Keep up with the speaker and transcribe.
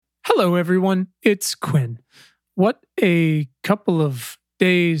Hello, everyone. It's Quinn. What a couple of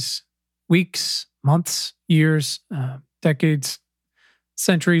days, weeks, months, years, decades,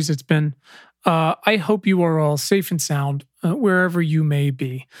 centuries it's been. I hope you are all safe and sound wherever you may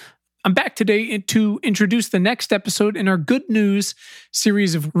be. I'm back today to introduce the next episode in our Good News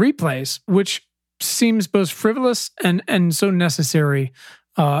series of replays, which seems both frivolous and so necessary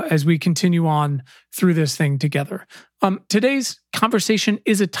as we continue on through this thing together. Today's conversation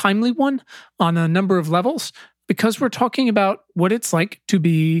is a timely one on a number of levels because we're talking about what it's like to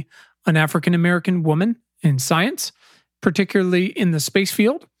be an African-American woman in science, particularly in the space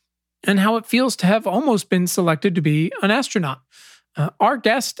field, and how it feels to have almost been selected to be an astronaut. Our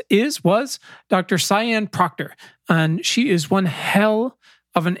guest was Dr. Cyan Proctor, and she is one hell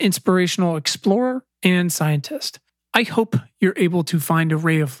of an inspirational explorer and scientist. I hope you're able to find a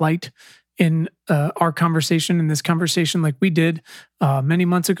ray of light in our conversation, in this conversation like we did many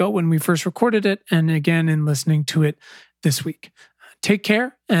months ago when we first recorded it, and again in listening to it this week. Take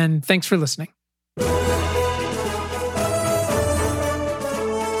care, and thanks for listening.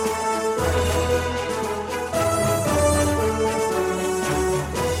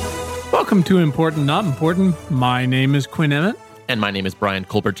 Welcome to Important Not Important. My name is Quinn Emmett. And my name is Brian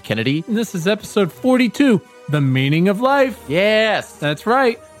Colbert Kennedy. And this is episode 42, The Meaning of Life. Yes. That's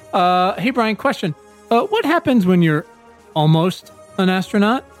right. Hey, Brian, question. What happens when you're almost an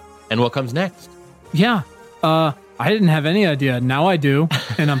astronaut? And what comes next? Yeah. I didn't have any idea. Now I do.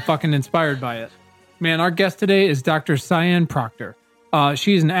 And I'm fucking inspired by it. Man, our guest today is Dr. Cyan Proctor.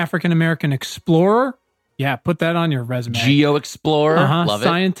 She's an African-American explorer. Yeah, put that on your resume. Geo-explorer. Love it.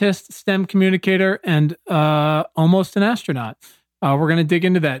 Scientist, STEM communicator, and almost an astronaut. We're going to dig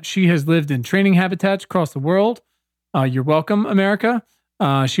into that. She has lived in training habitats across the world. You're welcome, America.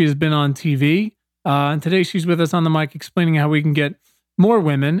 She has been on TV. And today she's with us on the mic explaining how we can get more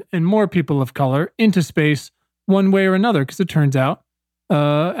women and more people of color into space one way or another. Because it turns out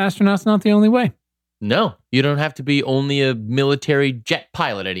astronauts not the only way. No, you don't have to be only a military jet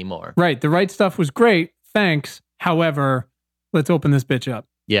pilot anymore. Right. The Right Stuff was great. Thanks. However, let's open this bitch up.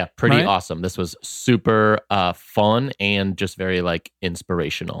 Yeah, pretty awesome. This was super fun and just very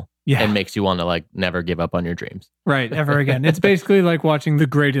inspirational. Yeah. And makes you want to never give up on your dreams. Right, ever again. It's basically like watching The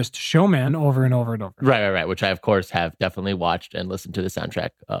Greatest Showman over and over and over. Right. Which I, of course, have definitely watched and listened to the soundtrack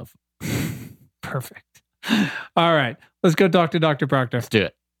of. Perfect. All right, let's go talk to Dr. Proctor. Let's do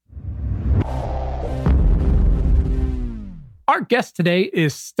it. Our guest today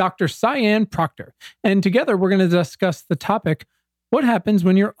is Dr. Cyan Proctor, and together we're going to discuss the topic, what happens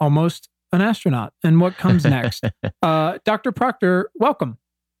when you're almost an astronaut and what comes next. Dr. Proctor, welcome.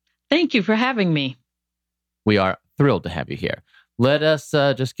 Thank you for having me. We are thrilled to have you here. Let us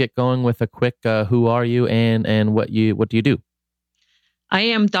just get going with a quick who are you and what do you do? I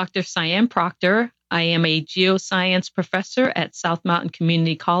am Dr. Cyan Proctor. I am a geoscience professor at South Mountain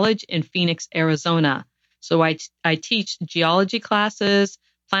Community College in Phoenix, Arizona. So I teach geology classes,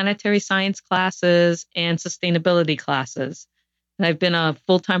 planetary science classes, and sustainability classes. And I've been a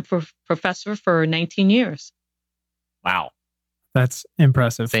full-time professor for 19 years. Wow. That's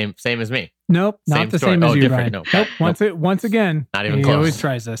impressive. Same as me. Nope, not the same as you, Ryan. Nope. Once again, not even he close. Always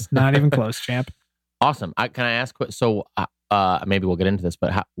tries this. Not even close, champ. Awesome. Can I ask? So maybe we'll get into this,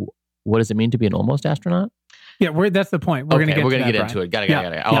 but what does it mean to be an almost astronaut? Yeah, that's the point. We're going to get into it. Got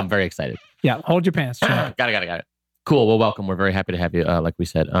it. Oh, I'm very excited. Yeah, hold your pants, champ. Got it. Cool. Well, welcome. We're very happy to have you. Like we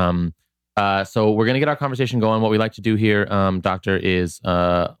said. So we're going to get our conversation going. What we like to do here, Doctor, is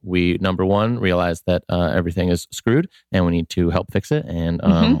we, number one, realize that everything is screwed and we need to help fix it.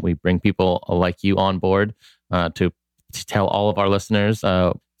 And we bring people like you on board to tell all of our listeners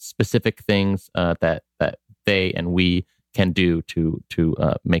specific things that they and we can do to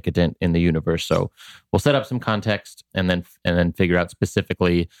make a dent in the universe. So we'll set up some context and then figure out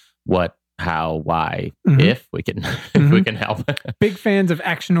specifically what, how, why, if we can help. Big fans of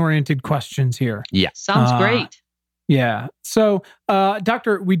action-oriented questions here. Yeah. Sounds great. Yeah. So,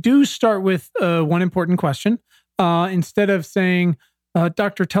 Doctor, we do start with one important question. Instead of saying,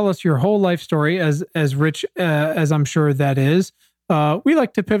 Doctor, tell us your whole life story, as rich as I'm sure that is, we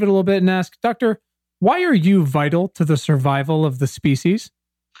like to pivot a little bit and ask, Doctor, why are you vital to the survival of the species?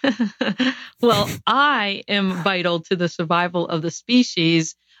 Well, I am vital to the survival of the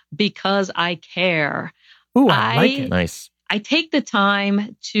species because I care. Ooh, I like it. Nice. I take the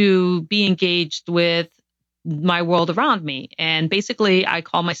time to be engaged with my world around me. And basically, I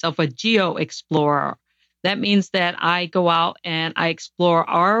call myself a geo-explorer. That means that I go out and I explore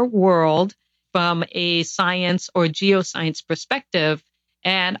our world from a science or geoscience perspective.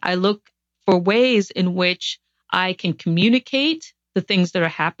 And I look for ways in which I can communicate the things that are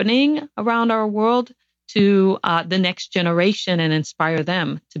happening around our world to the next generation and inspire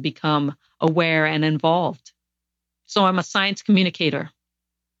them to become aware and involved. So I'm a science communicator.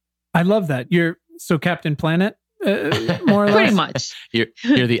 I love that. You're so Captain Planet, more or less. Pretty much.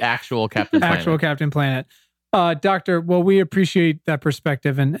 You're the actual Captain Planet. Actual Captain Planet. Doctor, well, we appreciate that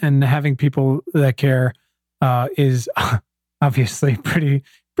perspective, and having people that care is obviously pretty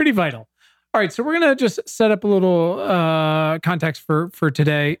vital. All right, so we're going to just set up a little context for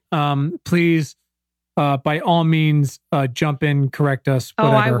today. Please, by all means, jump in, correct us,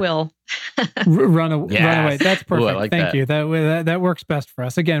 whatever. Oh, I will. Run away. That's perfect. Ooh, I like Thank that. you. That works best for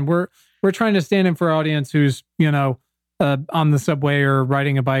us. Again, we're trying to stand in for our audience who's, on the subway or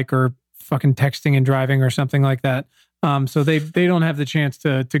riding a bike or fucking texting and driving or something like that. So they don't have the chance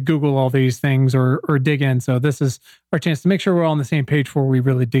to Google all these things or dig in. So this is our chance to make sure we're all on the same page before we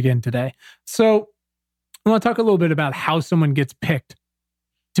really dig in today. So I want to talk a little bit about how someone gets picked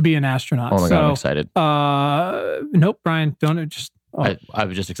to be an astronaut. Oh my God, I'm excited. Nope, Brian, don't just. Oh. I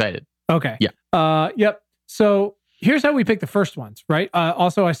was just excited. Okay. Yeah. Yep. So here's how we pick the first ones, right?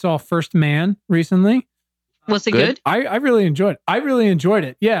 Also, I saw First Man recently. Was it good? I really enjoyed it. I really enjoyed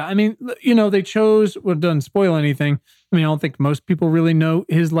it. Yeah. I mean, they chose, well, it doesn't spoil anything. I mean, I don't think most people really know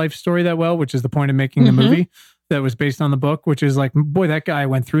his life story that well, which is the point of making the movie that was based on the book, which is like, boy, that guy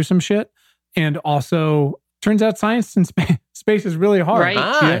went through some shit. And also, turns out science in space is really hard.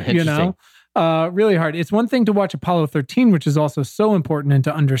 Right. Really hard. It's one thing to watch Apollo 13, which is also so important and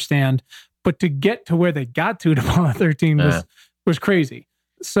to understand, but to get to where they got to Apollo 13 was crazy.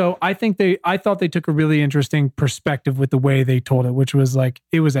 So I thought they took a really interesting perspective with the way they told it, which was like,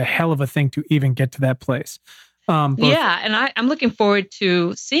 it was a hell of a thing to even get to that place. And I'm looking forward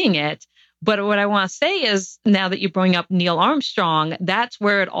to seeing it. But what I want to say is, now that you bring up Neil Armstrong, that's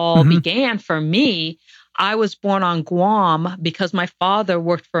where it all began for me. I was born on Guam because my father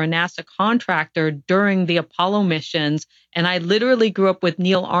worked for a NASA contractor during the Apollo missions. And I literally grew up with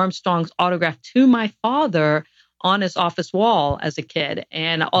Neil Armstrong's autograph to my father on his office wall as a kid,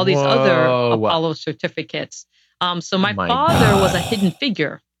 and all these other Apollo certificates. So my father was a hidden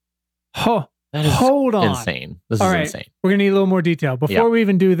figure. That is Hold on. insane. This all is right. insane. We're going to need a little more detail. Before we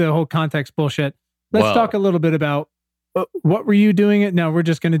even do the whole context bullshit, let's talk a little bit about what were you doing it? No, we're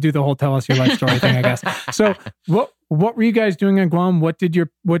just going to do the whole tell us your life story thing, I guess. So what were you guys doing on Guam? What did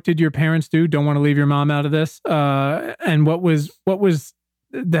your parents do? Don't want to leave your mom out of this. And what was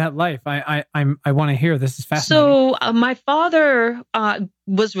that life? I want to hear. This is fascinating. So my father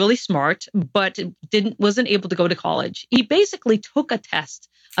was really smart, but wasn't able to go to college. He basically took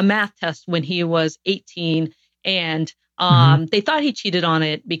a math test when he was 18, and they thought he cheated on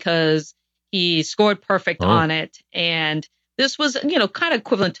it because he scored perfect on it. And this was, kind of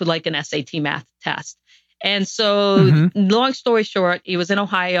equivalent to like an SAT math test. And so long story short, he was in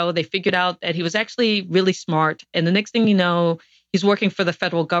Ohio. They figured out that he was actually really smart. And the next thing you know, he's working for the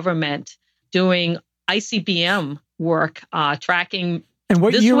federal government doing ICBM work, tracking. And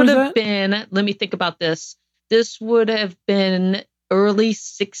what year was that? This would have been, let me think about this. This would have been early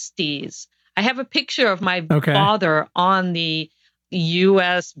 60s. I have a picture of my father on the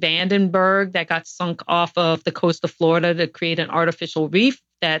U.S. Vandenberg that got sunk off of the coast of Florida to create an artificial reef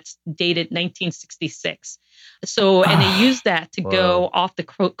that's dated 1966. So, and they used that to go off the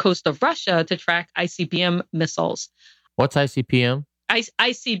coast of Russia to track ICBM missiles. What's ICBM?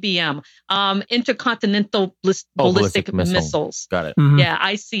 ICBM, intercontinental ballistic missiles. Got it. Yeah,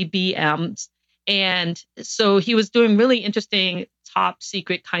 ICBMs. And so he was doing really interesting top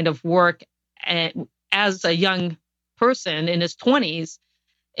secret kind of work as a young person in his 20s,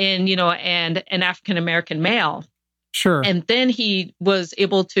 and an African American male. Sure. And then he was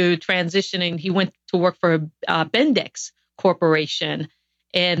able to transition, and he went to work for Bendix Corporation,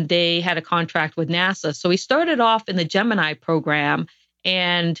 and they had a contract with NASA. So he started off in the Gemini program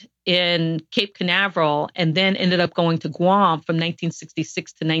and in Cape Canaveral, and then ended up going to Guam from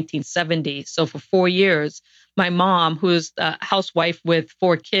 1966 to 1970. So for 4 years, my mom, who's a housewife with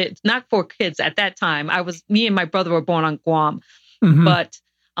 4 kids, not 4 kids at that time, me and my brother were born on Guam, but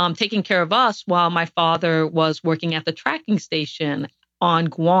taking care of us while my father was working at the tracking station on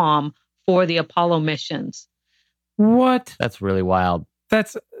Guam for the Apollo missions. What? That's really wild.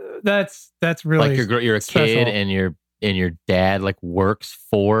 That's really like you're a special. kid and your dad like works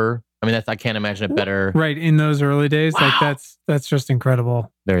for. I mean, I can't imagine a better. Right, in those early days. Wow. Like that's just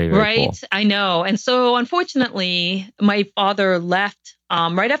incredible. Very, very right. Cool. I know. And so unfortunately, my father left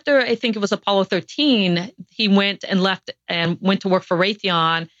right after, I think it was Apollo 13. He went and left and went to work for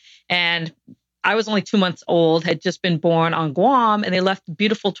Raytheon. And I was only 2 months old, had just been born on Guam, and they left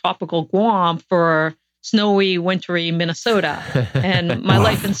beautiful tropical Guam for snowy, wintry Minnesota, and my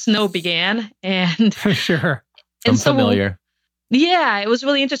life in snow began. And Sure. I'm familiar. Yeah, it was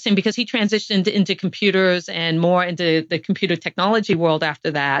really interesting because he transitioned into computers and more into the computer technology world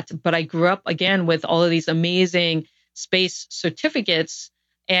after that. But I grew up again with all of these amazing space certificates,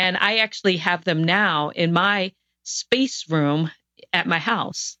 and I actually have them now in my space room at my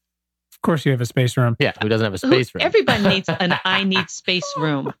house. Of course you have a space room. Yeah, who doesn't have a space room? Everybody needs an I need space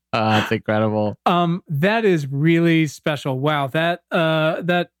room. That's incredible. That is really special. Wow,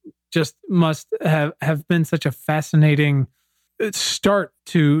 that just must have been such a fascinating start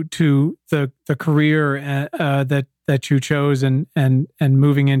to the career that you chose and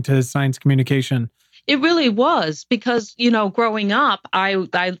moving into science communication. It really was because, growing up,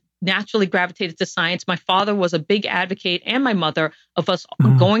 I naturally gravitated to science. My father was a big advocate, and my mother, of us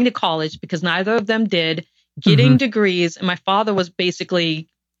going to college because neither of them did, getting degrees. And my father was basically,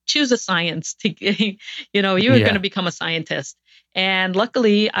 choose a science to, you were going to become a scientist. And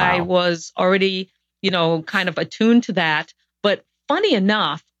luckily I was already, kind of attuned to that. But funny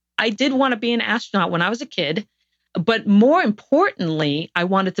enough, I did want to be an astronaut when I was a kid. But more importantly, I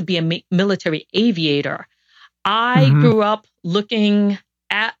wanted to be a military aviator. I grew up looking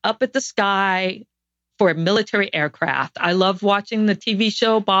up at the sky for military aircraft. I loved watching the TV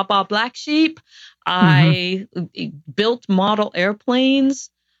show Baa Baa Black Sheep. I built model airplanes.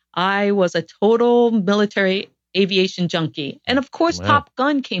 I was a total military aviation junkie. And of course, Top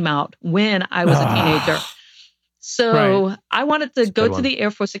Gun came out when I was a teenager. So I wanted to go to the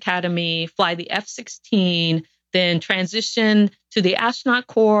Air Force Academy, fly the F-16, then transition to the astronaut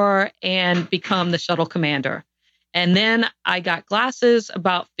corps and become the shuttle commander. And then I got glasses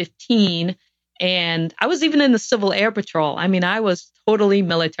about 15, and I was even in the Civil Air Patrol. I mean, I was totally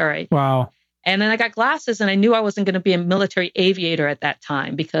military. Wow. And then I got glasses, and I knew I wasn't going to be a military aviator at that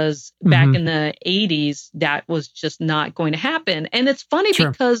time because back in the 80s, that was just not going to happen. And it's funny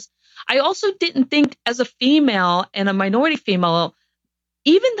because I also didn't think as a female and a minority female,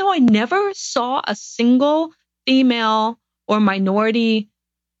 even though I never saw a single female or minority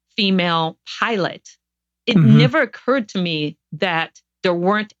female pilot, it never occurred to me that there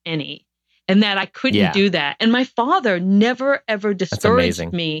weren't any and that I couldn't do that. And my father never, ever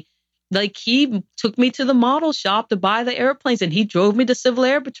discouraged me. Like, he took me to the model shop to buy the airplanes, and he drove me to Civil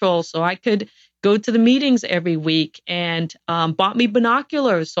Air Patrol so I could go to the meetings every week, and bought me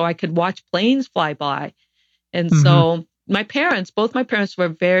binoculars so I could watch planes fly by. And so both my parents were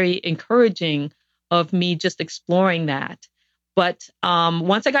very encouraging of me just exploring that. But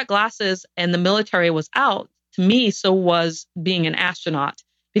once I got glasses and the military was out, to me, so was being an astronaut,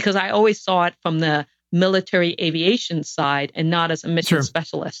 because I always saw it from the military aviation side and not as a mission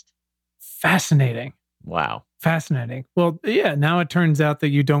specialist. Fascinating. Wow. Fascinating. Well, yeah, now it turns out that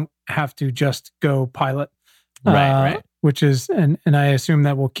you don't have to just go pilot. Right. Which is, and I assume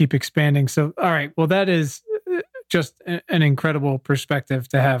that will keep expanding. So, all right. Well, that is just an incredible perspective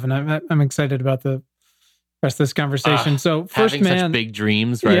to have. And I'm excited about the rest of this conversation. So first having such big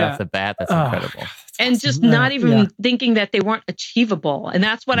dreams right off the bat, that's incredible. That's and awesome. Just not even thinking that they weren't achievable. And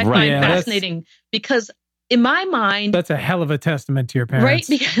that's what I find fascinating, because in my mind, that's a hell of a testament to your parents.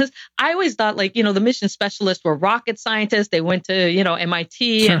 Right? Because I always thought, like, the mission specialists were rocket scientists. They went to,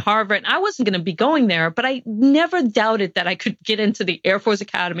 MIT and Harvard. And I wasn't going to be going there, but I never doubted that I could get into the Air Force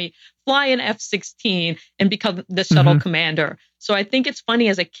Academy, fly an F-16, and become the shuttle commander. So I think it's funny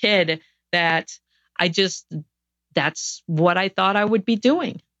as a kid that that's what I thought I would be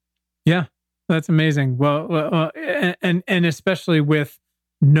doing. Yeah, that's amazing. Well, and especially with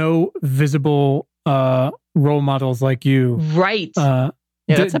no visible role models like you. Right.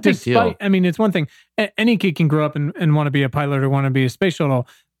 That's a big deal. I mean, it's one thing. Any kid can grow up and want to be a pilot or want to be a space shuttle,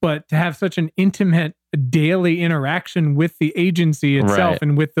 but to have such an intimate daily interaction with the agency itself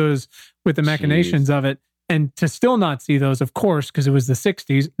and with the machinations of it, and to still not see those, of course, because it was the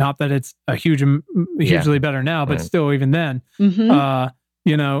 60s, not that it's hugely better now, but still even then,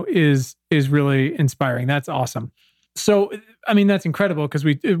 is really inspiring. That's awesome. So, I mean, that's incredible, because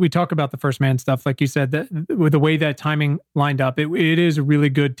we talk about the first man stuff, like you said, that with the way that timing lined up, it is a really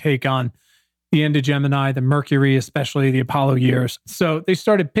good take on the end of Gemini, the Mercury, especially the Apollo years. So they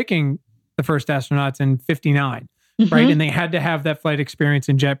started picking the first astronauts in 59, right? And they had to have that flight experience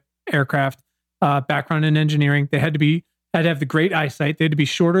in jet aircraft, background in engineering. They had to have the great eyesight. They had to be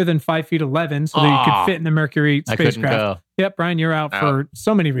shorter than 5'11", so that you could fit in the Mercury spacecraft. Yep, Brian, you're out for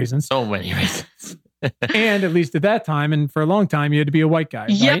so many reasons. And at least at that time, and for a long time, you had to be a white guy,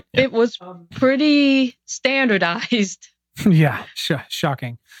 right? Yep, it was pretty standardized. Yeah,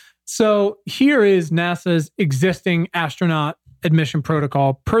 shocking. So here is NASA's existing astronaut admission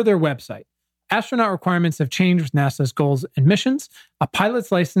protocol per their website. astronaut requirements have changed with NASA's goals and missions. A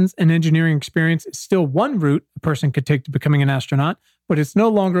pilot's license and engineering experience is still one route a person could take to becoming an astronaut, but it's no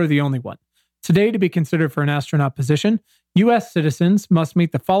longer the only one. Today, to be considered for an astronaut position, U.S. citizens must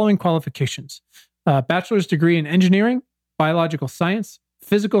meet the following qualifications: a bachelor's degree in engineering, biological science,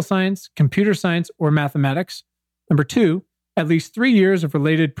 physical science, computer science, or mathematics. Number 2, at least 3 years of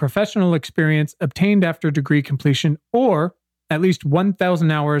related professional experience obtained after degree completion, or at least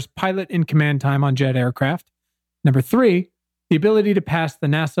 1,000 hours pilot in command time on jet aircraft. Number 3, the ability to pass the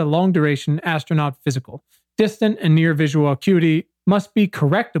NASA long-duration astronaut physical. Distant and near visual acuity must be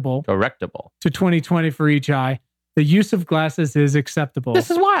correctable to 20/20 for each eye. The use of glasses is acceptable.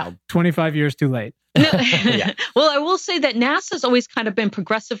 This is wild. 25 years too late. Yeah. Well, I will say that NASA's always kind of been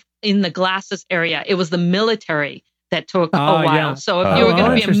progressive in the glasses area. It was the military that took a while. Yeah. So if you were going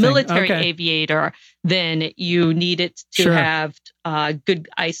to be a interesting. military Okay. aviator, then you needed to Sure. have good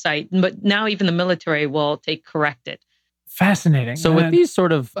eyesight. But now even the military will take corrected. Fascinating. So with these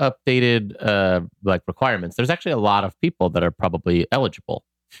sort of updated like requirements, there's actually a lot of people that are probably eligible.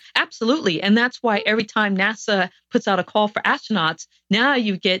 Absolutely. And that's why every time NASA puts out a call for astronauts, now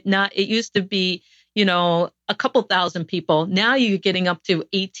you get it used to be, a couple thousand people. Now you're getting up to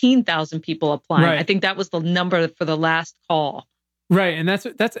 18,000 people applying. Right. I think that was the number for the last call. Right, and that's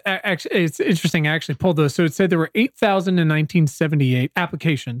actually, it's interesting. I actually pulled those. So it said there were 8,000 in 1978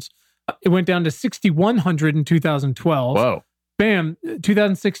 applications. It went down to 6,100 in 2012. Whoa. Bam,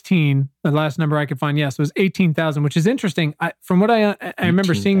 2016, the last number I could find, yes, was 18,000, which is interesting. From what I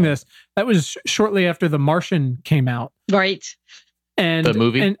remember seeing this, that was shortly after The Martian came out. Right. And the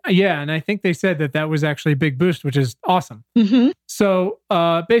movie? And I think they said that was actually a big boost, which is awesome. Mm-hmm. So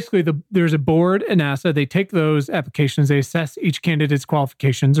basically, there's a board at NASA. They take those applications, they assess each candidate's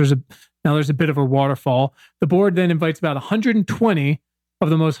qualifications. There's a bit of a waterfall. The board then invites about 120 of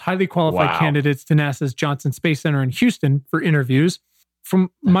the most highly qualified candidates to NASA's Johnson Space Center in Houston for interviews.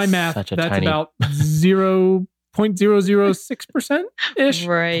 From my math, that's about 0.006% ish.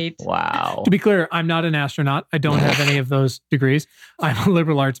 Right. Wow. To be clear, I'm not an astronaut. I don't have any of those degrees. I'm a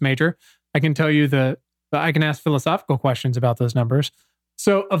liberal arts major. I can tell you I can ask philosophical questions about those numbers.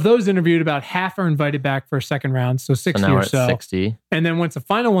 So of those interviewed, about half are invited back for a second round. So 60 now or we're at so. 60. And then once the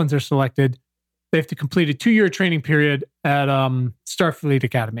final ones are selected, they have to complete a 2-year training period at Starfleet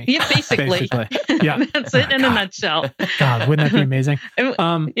Academy. Yeah, basically. Yeah. That's it in a nutshell. God, wouldn't that be amazing?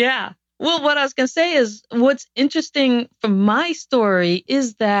 Yeah. Well, what I was going to say is what's interesting from my story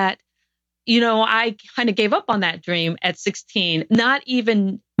is that, I kind of gave up on that dream at 16, not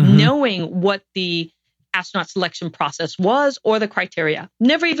even knowing what the astronaut selection process was or the criteria.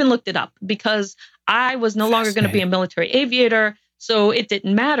 Never even looked it up because I was no longer going to be a military aviator. So it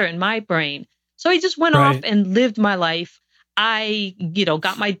didn't matter in my brain. So I just went off and lived my life. I,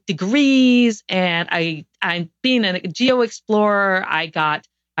 got my degrees and I'm being a geo explorer. I got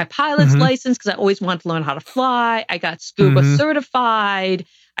my pilot's license because I always wanted to learn how to fly. I got scuba certified.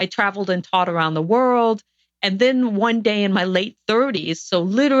 I traveled and taught around the world. And then one day in my late 30s, so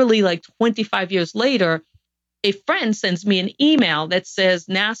literally like 25 years later, a friend sends me an email that says,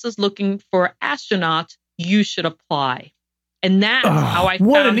 NASA's looking for an astronaut. You should apply. And that's how I found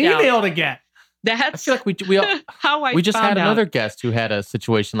out. What an email to get. That's I feel like we just had another guest who had a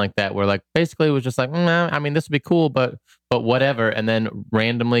situation like that where like basically it was just like, I mean, this would be cool, but whatever. And then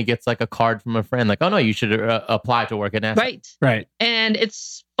randomly gets like a card from a friend like, oh no, you should apply to work at NASA. Right. And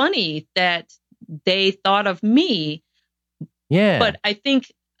it's funny that they thought of me. Yeah. But I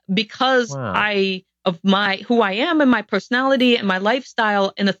think because of who I am and my personality and my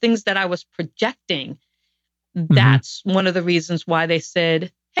lifestyle and the things that I was projecting, that's one of the reasons why they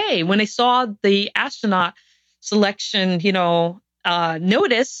said, hey, when they saw the astronaut selection,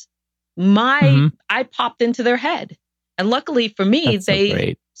 notice, I popped into their head. And luckily for me,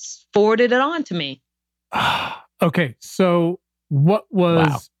 they forwarded it on to me. Okay. So what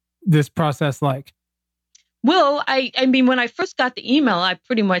was this process like? Well, I mean, when I first got the email, I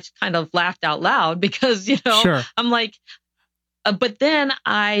pretty much kind of laughed out loud because, I'm like, but then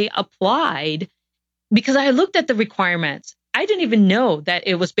I applied because I looked at the requirements. I didn't even know that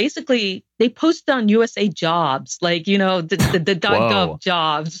it was basically, they posted on USA Jobs, like, the .gov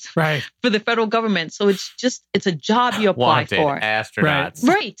jobs for the federal government. So it's a job you apply for. Astronauts.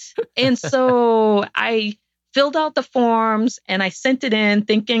 Right. And so I filled out the forms and I sent it in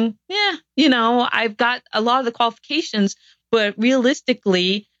thinking, I've got a lot of the qualifications, but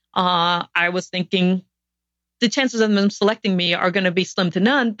realistically, I was thinking the chances of them selecting me are going to be slim to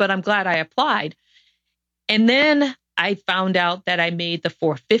none, but I'm glad I applied. And then I found out that I made the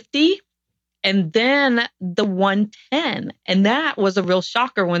 450 And then the 110. And that was a real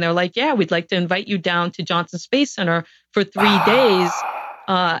shocker when they're like, yeah, we'd like to invite you down to Johnson Space Center for 3 days.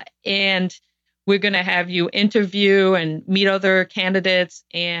 And we're going to have you interview and meet other candidates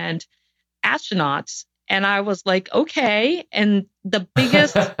and astronauts. And I was like, okay. And the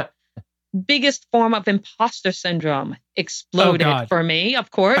biggest form of imposter syndrome exploded for me,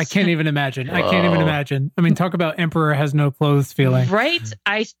 of course. I can't even imagine. Whoa. I can't even imagine. I mean, talk about emperor has no clothes feeling. Right?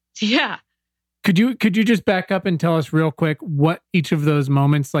 Yeah. Could you just back up and tell us real quick what each of those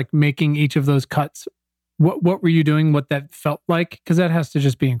moments, like making each of those cuts, what were you doing, what that felt like? Because that has to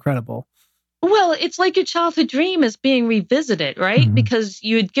just be incredible. Well, it's like your childhood dream is being revisited, right? Mm-hmm. Because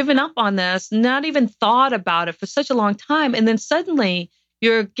you had given up on this, not even thought about it for such a long time. And then suddenly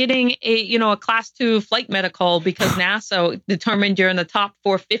you're getting a class 2 flight medical because NASA determined you're in the top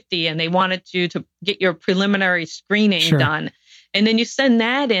 450 and they wanted you to get your preliminary screening done. And then you send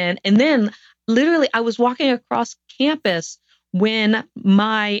that in. And then literally I was walking across campus when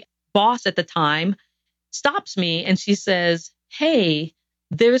my boss at the time stops me and she says, hey,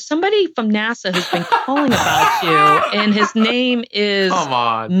 there's somebody from NASA who's been calling about you, and his name is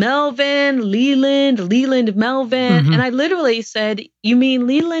Melvin, Leland Melvin. Mm-hmm. And I literally said, you mean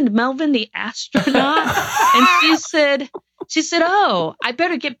Leland Melvin, the astronaut? And she said, oh, I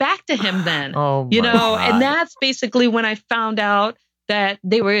better get back to him then. God. And that's basically when I found out that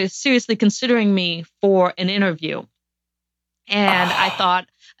they were seriously considering me for an interview. And I thought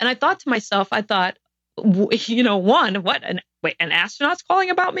to myself, an astronaut's calling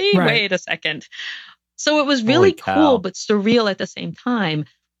about me? Right. Wait a second. So it was really cool, but surreal at the same time,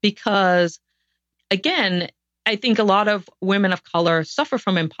 because again, I think a lot of women of color suffer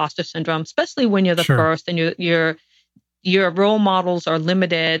from imposter syndrome, especially when you're the first and your role models are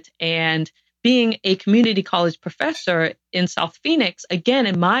limited. And being a community college professor in South Phoenix, again,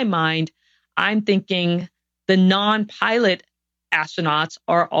 in my mind, I'm thinking the non-pilot astronauts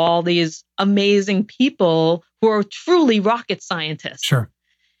are all these amazing people who are truly rocket scientists. Sure.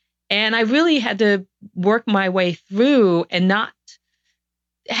 And I really had to work my way through and not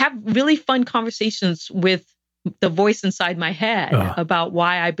have really fun conversations with the voice inside my head about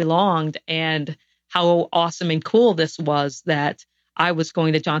why I belonged and how awesome and cool this was that I was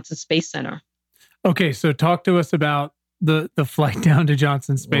going to Johnson Space Center. Okay, so talk to us about the flight down to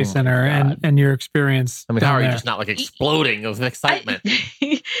Johnson Space Center and your experience. I mean, how are you just not like exploding of excitement?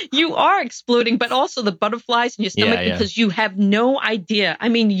 You are exploding, but also the butterflies in your stomach because you have no idea. I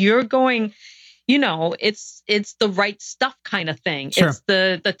mean, you're going, it's the right stuff kind of thing. Sure. It's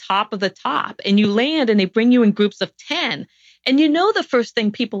the top of the top, and you land and they bring you in groups of 10. And the first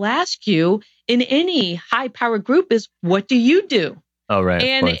thing people ask you in any high power group is, what do you do? Oh, right.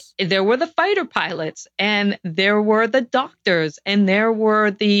 And there were the fighter pilots, and there were the doctors, and there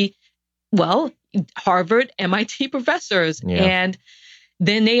were the, Harvard, MIT professors. Yeah. And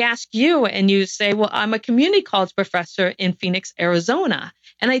then they ask you, and you say, well, I'm a community college professor in Phoenix, Arizona.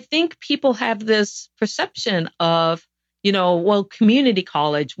 And I think people have this perception of, community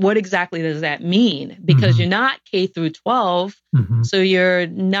college, what exactly does that mean? Because you're not K through 12, so you're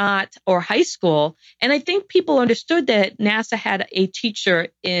not, or high school. And I think people understood that NASA had a teacher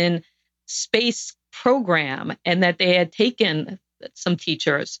in space program and that they had taken some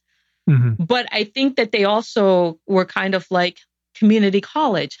teachers. But I think that they also were kind of like community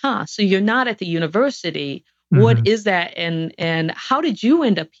college, So you're not at the university. What is that? And how did you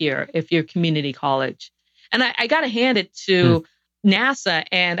end up here if you're community college? And I got to hand it to NASA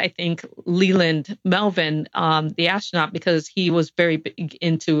and I think Leland Melvin, the astronaut, because he was very big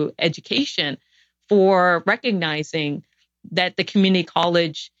into education, for recognizing that the community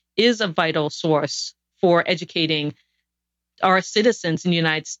college is a vital source for educating our citizens in the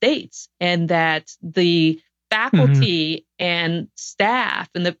United States, and that the faculty and staff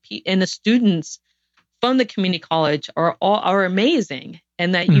and the students from the community college are amazing,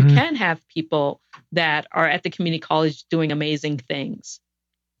 and that you can have people that are at the community college doing amazing things.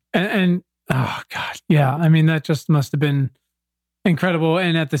 And oh God, yeah. I mean, that just must have been incredible.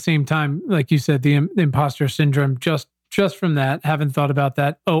 And at the same time, like you said, the imposter syndrome, just from that, haven't thought about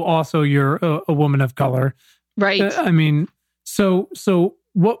that. Oh, also you're a woman of color. Right. I mean, so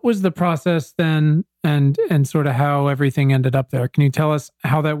what was the process then, and sort of how everything ended up there? Can you tell us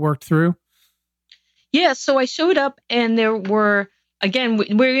how that worked through? Yeah, so I showed up and there were, again,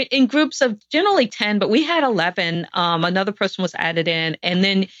 we're in groups of generally 10, but we had 11. Another person was added in. And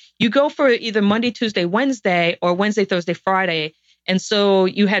then you go for either Monday, Tuesday, Wednesday, or Wednesday, Thursday, Friday. And so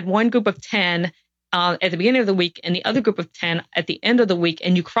you had one group of 10 at the beginning of the week and the other group of 10 at the end of the week.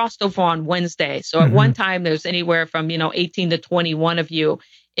 And you crossed over on Wednesday. So at one time, there's anywhere from, 18 to 21 of you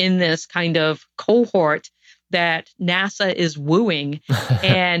in this kind of cohort that NASA is wooing.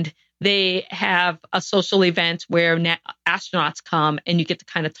 And they have a social event where astronauts come and you get to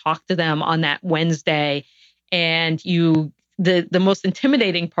kind of talk to them on that Wednesday. And the most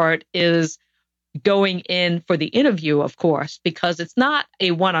intimidating part is going in for the interview, of course, because it's not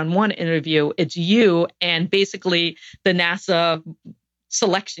a one-on-one interview. It's you and basically the NASA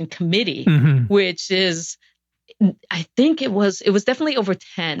selection committee, which is, I think it was definitely over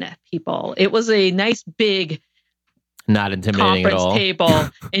 10 people. It was a nice big not intimidating conference at all. table,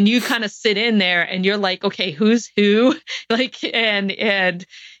 and you kind of sit in there and you're like, okay, who's who? Like, and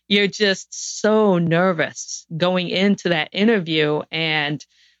you're just so nervous going into that interview,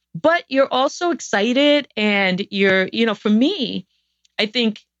 but you're also excited, and for me, I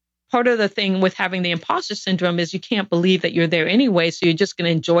think part of the thing with having the imposter syndrome is you can't believe that you're there anyway, so you're just going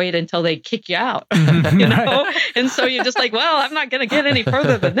to enjoy it until they kick you out, And so you're just like, well, I'm not going to get any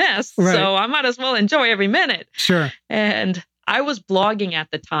further than this, right. So I might as well enjoy every minute. Sure. And I was blogging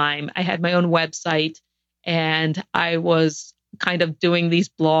at the time. I had my own website, and I was kind of doing these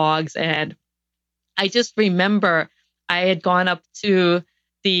blogs, and I just remember I had gone up to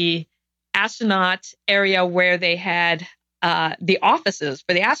the astronaut area where they had the offices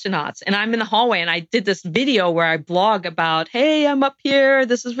for the astronauts. And I'm in the hallway, and I did this video where I blog about, hey, I'm up here.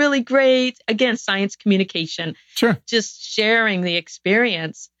 This is really great. Again, science communication. Sure. Just sharing the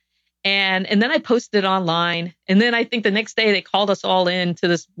experience. And then I posted it online. And then I think the next day they called us all into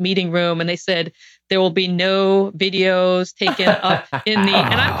this meeting room, and they said, there will be no videos taken up in the,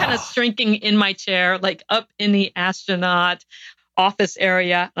 and I'm kind of shrinking in my chair, like up in the astronaut office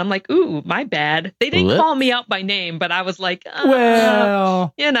area. I'm like, ooh, my bad. They didn't call me out by name, but I was like,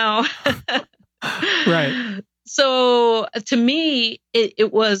 well, Right. So to me,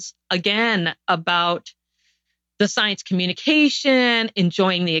 it was, again, about the science communication,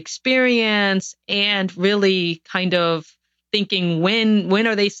 enjoying the experience, and really kind of thinking, when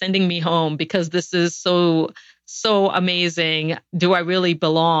are they sending me home? Because this is so amazing. Do I really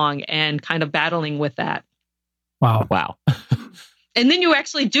belong? And kind of battling with that. Wow. And then you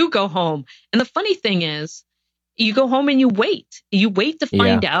actually do go home. And the funny thing is, you go home and you wait. You wait to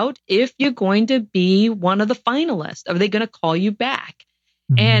find out if you're going to be one of the finalists. Are they going to call you back?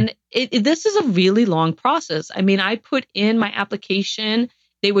 And this is a really long process. I mean, I put in my application.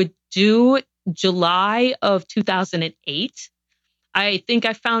 They would do July of 2008. I think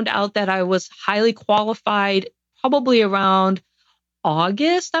I found out that I was highly qualified probably around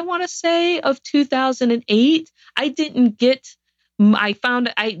August, I want to say, of 2008. I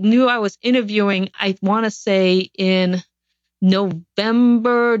knew I was interviewing, I want to say in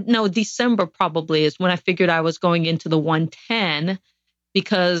December probably is when I figured I was going into the 110,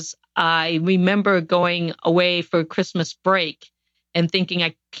 because I remember going away for Christmas break and thinking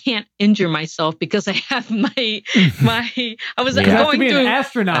I can't injure myself because I have I was going to be an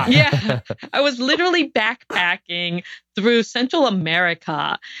astronaut. Yeah. I was literally backpacking through Central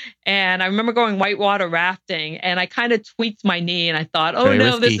America, and I remember going whitewater rafting, and I kind of tweaked my knee, and I thought, oh,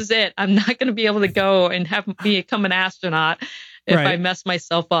 no, risky. This is it. I'm not going to be able to go and become an astronaut if I mess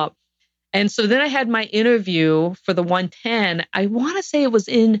myself up. And so then I had my interview for the 110. I want to say it was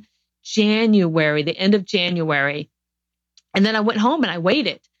in January, the end of January. And then I went home and I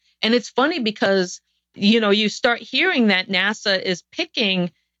waited. And it's funny because, you start hearing that NASA is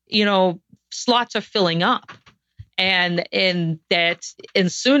picking, slots are filling up. And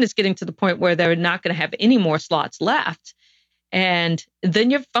soon it's getting to the point where they're not going to have any more slots left. And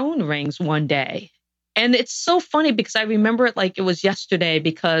then your phone rings one day. And it's so funny because I remember it like it was yesterday,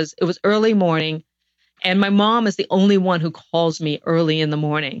 because it was early morning and my mom is the only one who calls me early in the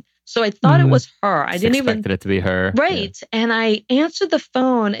morning. So I thought it was her. I didn't even expected it to be her. Right. Yeah. And I answered the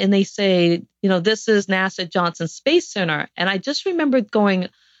phone and they say, this is NASA Johnson Space Center. And I just remembered going,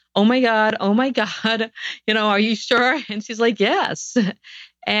 oh my God, are you sure? And she's like, yes.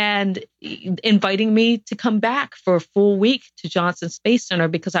 And inviting me to come back for a full week to Johnson Space Center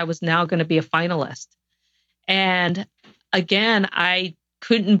because I was now going to be a finalist. And again, I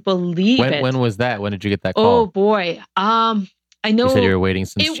couldn't believe it. When was that? When did you get that call? Oh boy. I know you said you were waiting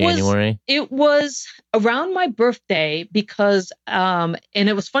since January. It was around my birthday because, and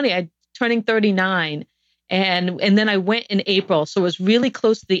it was funny, I'm turning 39 and then I went in April. So it was really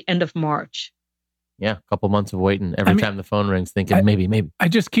close to the end of March. Yeah. A couple months of waiting every time the phone rings thinking maybe. I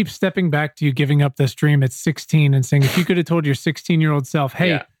just keep stepping back to you giving up this dream at 16 and saying, if you could have told your 16-year-old self,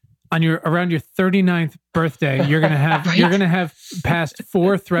 hey, around your 39th birthday, you're going to have, you're going to have passed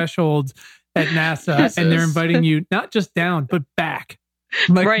 4 thresholds at NASA, and they're inviting you not just down, but back.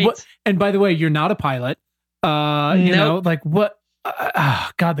 Like, what? And by the way, you're not a pilot. You know, like what?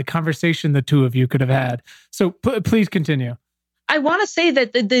 God, the conversation the two of you could have had. So please continue. I want to say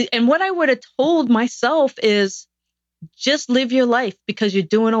that and what I would have told myself is just live your life because you're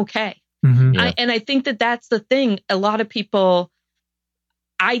doing okay. Mm-hmm. Yeah. I think that that's the thing. A lot of people,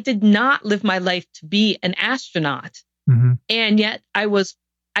 I did not live my life to be an astronaut. Mm-hmm. And yet I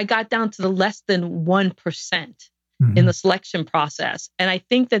got down to the less than 1% in the selection process. And I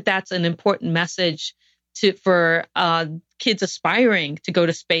think that that's an important message for kids aspiring to go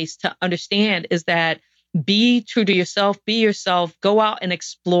to space to understand, is that be true to yourself, be yourself, go out and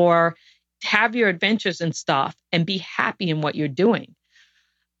explore, have your adventures and stuff, and be happy in what you're doing.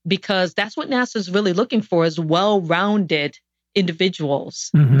 Because that's what NASA is really looking for, is well-rounded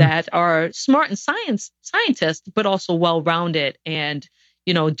individuals that are smart and scientists, but also well-rounded and,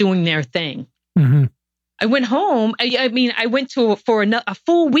 doing their thing. Mm-hmm. I went home. I went for a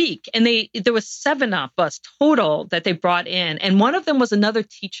full week, and there was 7 of us total that they brought in, and one of them was another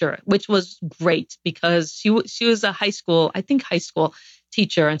teacher, which was great because she was a high school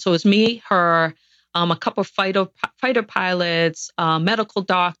teacher, and so it was me, her, a couple of fighter pilots, a medical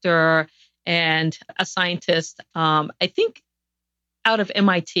doctor, and a scientist. I think out of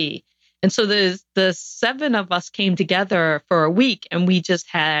MIT. And so the 7 of us came together for a week, and we just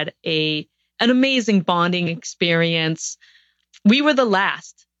had an amazing bonding experience. We were the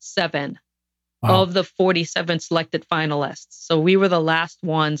last 7 of the 47 selected finalists. So we were the last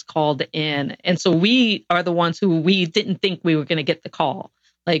ones called in. And so we are the ones who we didn't think we were going to get the call.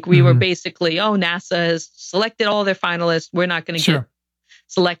 Like we were basically, NASA has selected all their finalists. We're not going to get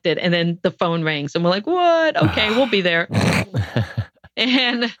selected. And then the phone rings and we're like, what? Okay, we'll be there.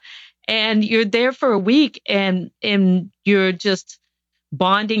 And you're there for a week and you're just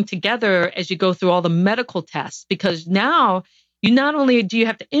bonding together as you go through all the medical tests, because now you not only do you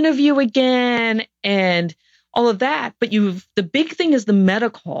have to interview again and all of that, but the big thing is the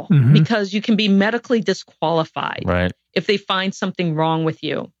medical, because you can be medically disqualified if they find something wrong with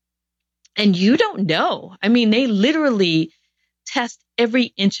you. And you don't know. I mean, they literally test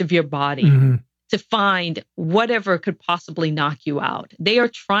every inch of your body to find whatever could possibly knock you out. They are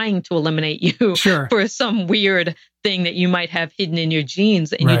trying to eliminate you for some weird thing that you might have hidden in your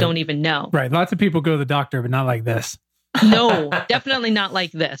genes and you don't even know. Right. Lots of people go to the doctor, but not like this. No, definitely not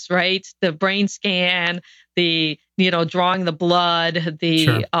like this, right? The brain scan, the, drawing the blood,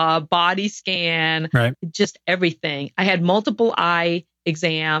 the body scan, just everything. I had multiple eye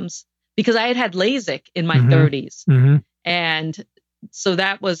exams because I had LASIK in my 30s. And so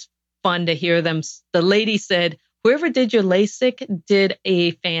that was fun to hear them. The lady said, whoever did your LASIK did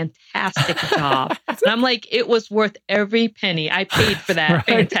a fantastic job. And I'm like, it was worth every penny. I paid for that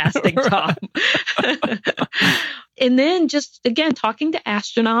fantastic job. And then just, again, talking to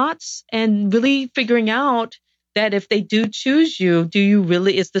astronauts and really figuring out that if they do choose you,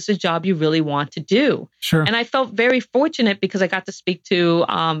 is this a job you really want to do? Sure. And I felt very fortunate because I got to speak to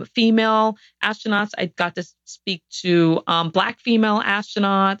female astronauts. I got to speak to Black female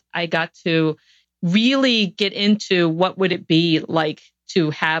astronaut. I got to really get into what would it be like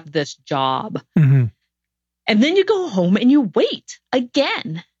to have this job. And then you go home and you wait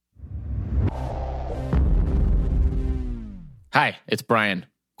again. Hi, it's Brian.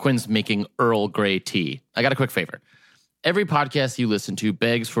 Quinn's making Earl Grey tea. I got a quick favor. Every podcast you listen to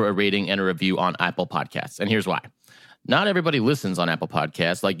begs for a rating and a review on Apple Podcasts, and here's why. Not everybody listens on Apple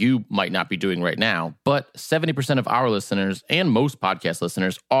Podcasts like you might not be doing right now, but 70% of our listeners and most podcast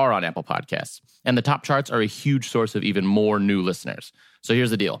listeners are on Apple Podcasts, and the top charts are a huge source of even more new listeners. So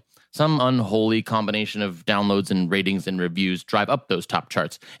here's the deal. Some unholy combination of downloads and ratings and reviews drive up those top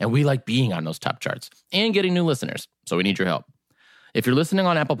charts, and we like being on those top charts and getting new listeners, so we need your help. If you're listening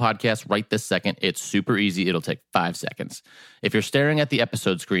on Apple Podcasts right this second, it's super easy. It'll take 5 seconds. If you're staring at the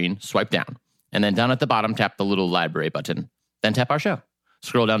episode screen, swipe down. And then down at the bottom, tap the little library button. Then tap our show.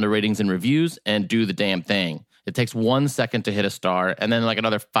 Scroll down to ratings and reviews and do the damn thing. It takes 1 second to hit a star and then like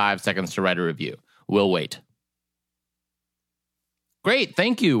another 5 seconds to write a review. We'll wait. Great.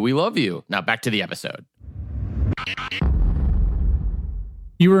 Thank you. We love you. Now back to the episode.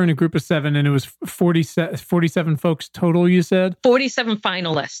 You were in a group of 7 and it was 47 folks total, you said? 47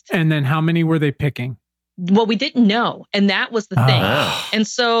 finalists. And then how many were they picking? Well, we didn't know. And that was the thing. And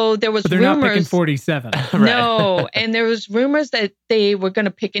so there was but they're rumors. Not picking 47. No. And there was rumors that they were going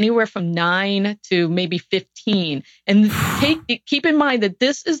to pick anywhere from 9 to maybe 15. And keep in mind that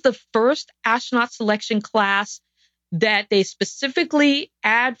this is the first astronaut selection class that they specifically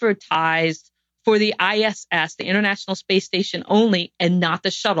advertised for the ISS, the International Space Station only, and not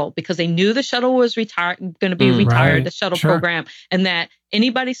the shuttle, because they knew the shuttle was going to be retired, the shuttle program, and that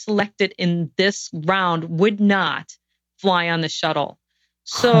anybody selected in this round would not fly on the shuttle.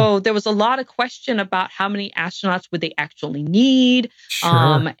 So there was a lot of question about how many astronauts would they actually need.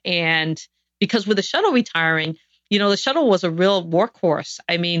 Sure. And because with the shuttle retiring, the shuttle was a real workhorse.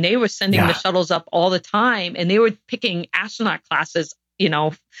 I mean, they were sending the shuttles up all the time, and they were picking astronaut classes,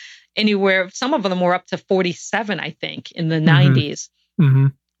 anywhere. Some of them were up to 47, I think, in the 90s. Mm-hmm.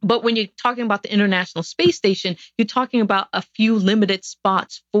 But when you're talking about the International Space Station, you're talking about a few limited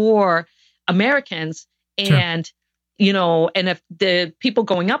spots for Americans. And, and if the people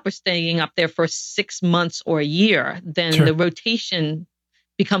going up are staying up there for 6 months or a year, then the rotation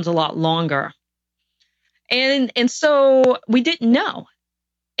becomes a lot longer. And so we didn't know.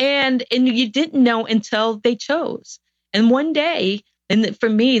 And you didn't know until they chose. And one day, and for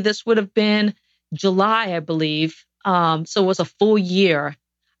me, this would have been July, I believe. So it was a full year.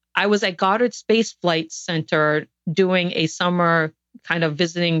 I was at Goddard Space Flight Center doing a summer kind of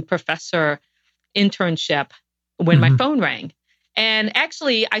visiting professor internship when my phone rang. And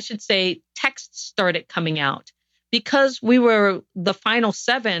actually, I should say texts started coming out. Because we were the final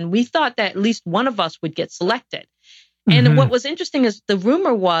 7, we thought that at least one of us would get selected. And what was interesting is the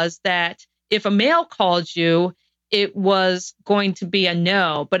rumor was that if a male called you, it was going to be a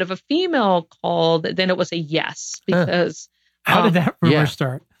no. But if a female called, then it was a yes. Because how did that rumor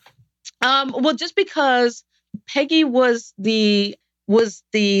start? Well, just because Peggy was the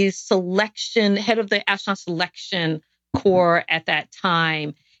selection head of the astronaut selection corps at that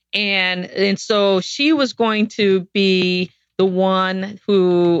time. And so she was going to be the one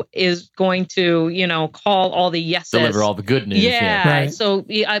who is going to, call all the yeses. Deliver all the good news. Yeah. Right. So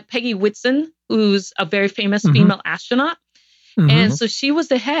Peggy Whitson, who's a very famous female astronaut. And so she was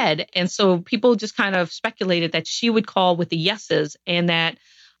the head. And so people just kind of speculated that she would call with the yeses, and that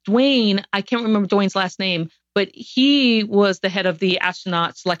Dwayne, I can't remember Dwayne's last name, but he was the head of the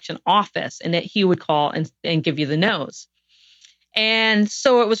astronaut selection office, and that he would call and give you the no's. And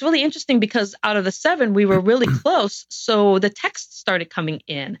so it was really interesting because out of the 7, we were really close. So the texts started coming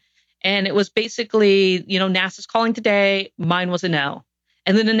in, and it was basically, NASA's calling today. Mine was a no.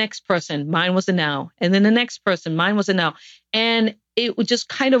 And then the next person, mine was a no. And then the next person, mine was a no. And it just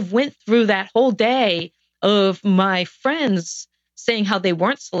kind of went through that whole day of my friends saying how they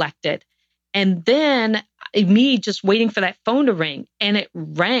weren't selected. And then me just waiting for that phone to ring, and it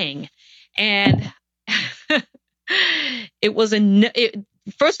rang. And it was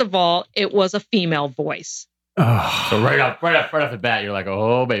first of all, it was a female voice. Oh. So right off the bat, you're like,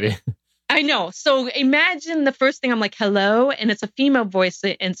 oh, baby. I know. So imagine the first thing, I'm like, hello. And it's a female voice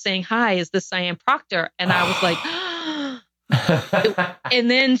and saying, hi, is this Sian Proctor? And I was like, and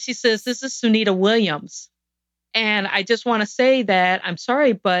then she says, this is Sunita Williams. And I just want to say that I'm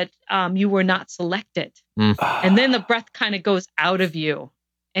sorry, but you were not selected. And then the breath kind of goes out of you.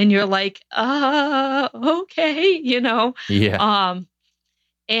 And you're like, okay, Yeah.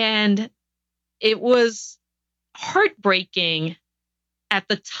 And it was heartbreaking at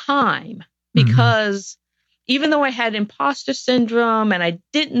the time because even though I had imposter syndrome and I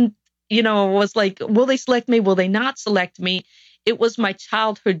didn't, was like, will they select me? Will they not select me? It was my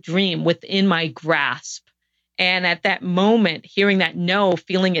childhood dream within my grasp. And at that moment, hearing that no,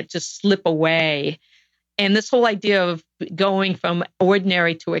 feeling it just slip away. And this whole idea of going from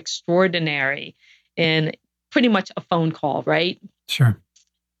ordinary to extraordinary in pretty much a phone call, right? Sure.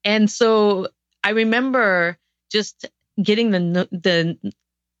 And so I remember just getting that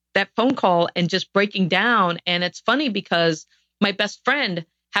phone call and just breaking down. And it's funny because my best friend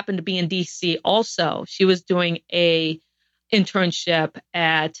happened to be in DC also. She was doing a internship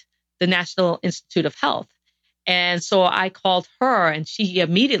at the National Institute of Health. And so I called her, and she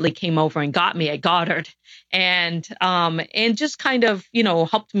immediately came over and got me at Goddard, and just kind of,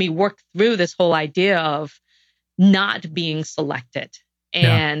 helped me work through this whole idea of not being selected.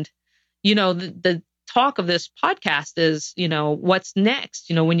 And, the talk of this podcast is, what's next,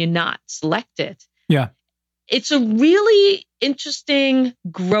 when you're not selected. Yeah. It's a really interesting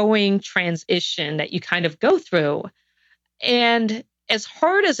growing transition that you kind of go through. And as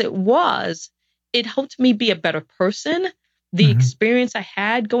hard as it was, it helped me be a better person. The experience I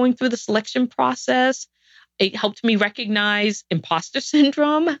had going through the selection process, it helped me recognize imposter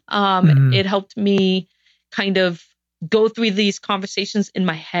syndrome. It helped me kind of go through these conversations in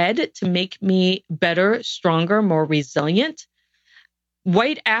my head to make me better, stronger, more resilient.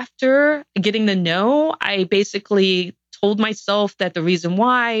 Right after getting the no, I basically told myself that the reason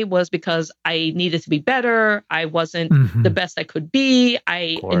why was because I needed to be better. I wasn't the best I could be.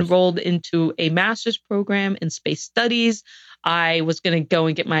 I enrolled into a master's program in space studies. I was going to go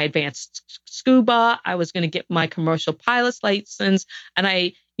and get my advanced scuba. I was going to get my commercial pilot's license. And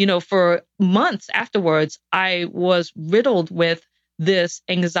I, for months afterwards, I was riddled with this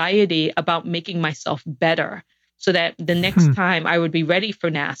anxiety about making myself better so that the next time I would be ready for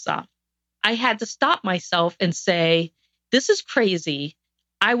NASA. I had to stop myself and say, this is crazy.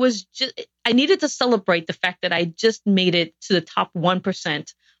 I needed to celebrate the fact that I just made it to the top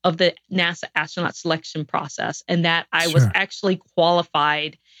 1% of the NASA astronaut selection process, and that I was actually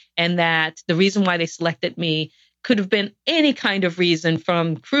qualified, and that the reason why they selected me could have been any kind of reason,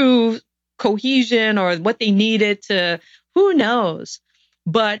 from crew cohesion or what they needed to who knows,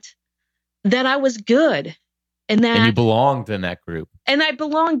 but that I was good. And you belonged in that group. And I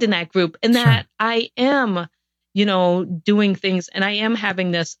belonged in that group, and that I am, doing things, and I am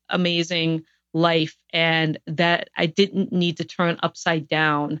having this amazing life, and that I didn't need to turn upside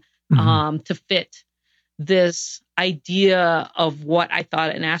down to fit this idea of what I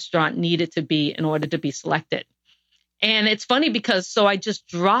thought an astronaut needed to be in order to be selected. And it's funny because I just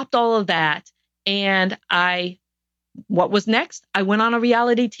dropped all of that, and what was next? I went on a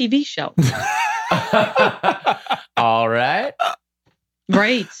reality TV show. All right.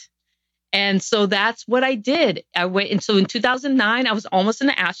 Right. And so that's what I did. I went, and so in 2009, I was almost an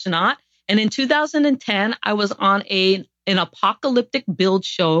astronaut. And in 2010, I was on an apocalyptic build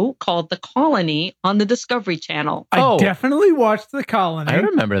show called The Colony on the Discovery Channel. I definitely watched The Colony. I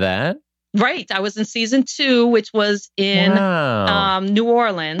remember that. Right. I was in season 2, which was in New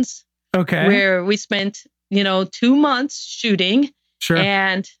Orleans. Okay. Where we spent, 2 months shooting. Sure.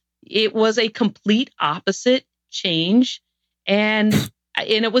 And it was a complete opposite change. And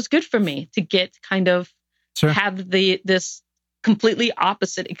it was good for me to get kind of have this completely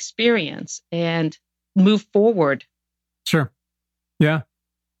opposite experience and move forward. Sure. Yeah.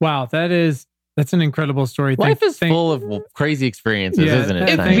 Wow. That's an incredible story. Life is full of crazy experiences, isn't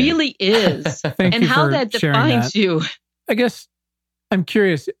it? It really is. And how that defines you. I guess I'm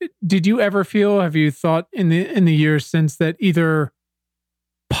curious, have you thought in the years since that either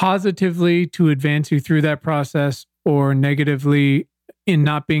positively to advance you through that process or negatively in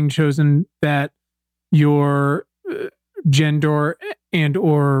not being chosen, that your gender and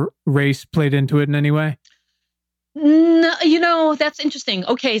or race played into it in any way? No, that's interesting.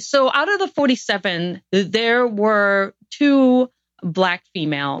 Okay, so out of the 47, there were 2 Black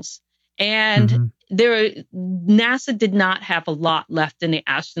females, and NASA did not have a lot left in the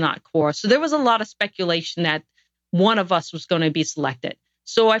astronaut corps. So there was a lot of speculation that one of us was going to be selected.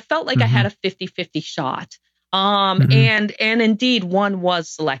 So I felt like I had a 50-50 shot. And indeed one was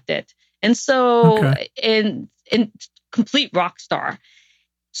selected. And so in complete rock star.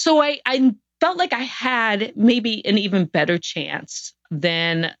 So I felt like I had maybe an even better chance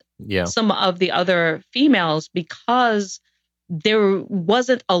than some of the other females, because there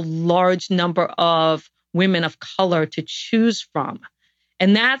wasn't a large number of women of color to choose from.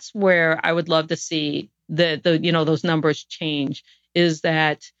 And that's where I would love to see the those numbers change, is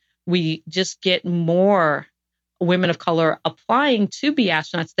that we just get more women of color applying to be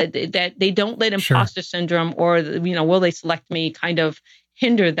astronauts, that they don't let imposter syndrome or, will they select me kind of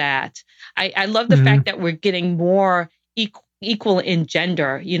hinder that. I love the fact that we're getting more equal in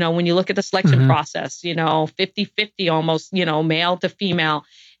gender. When you look at the selection process, 50-50 almost, male to female,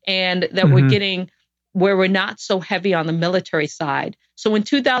 and that we're getting where we're not so heavy on the military side. So in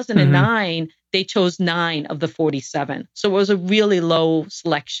 2009, they chose 9 of the 47. So it was a really low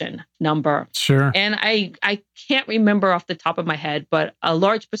selection number. Sure. And I can't remember off the top of my head, but a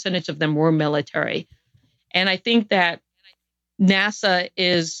large percentage of them were military. And I think that NASA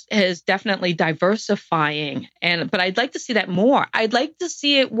is definitely diversifying, but I'd like to see that more. I'd like to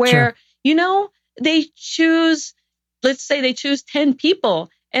see it where, they choose, let's say they choose 10 people,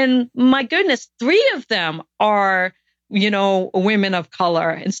 and my goodness, 3 of them are, women of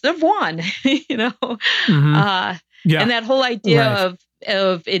color instead of 1, and that whole idea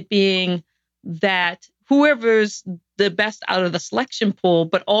of it being that whoever's the best out of the selection pool,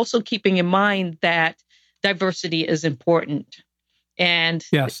 but also keeping in mind that diversity is important. And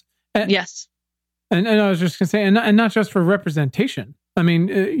yes. Yes. And I was just going to say, and not just for representation. I mean,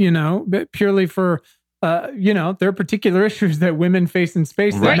 but purely for, there are particular issues that women face in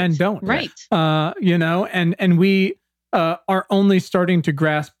space that men don't. Right. And we are only starting to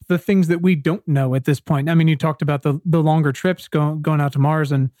grasp the things that we don't know at this point. I mean, you talked about the longer trips going out to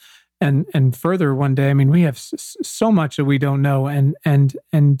Mars and further one day. I mean, we have so much that we don't know, and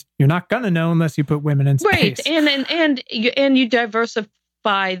you're not going to know unless you put women in space. Right. And you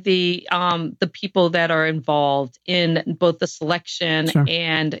diversify the people that are involved in both the selection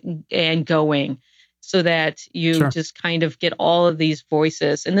and going, so that you just kind of get all of these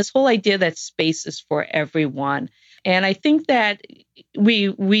voices, and this whole idea that space is for everyone. And I think that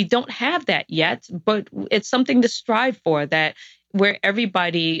we don't have that yet, but it's something to strive for, that where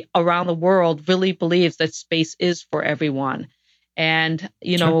everybody around the world really believes that space is for everyone. And,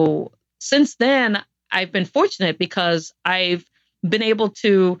 since then, I've been fortunate because I've been able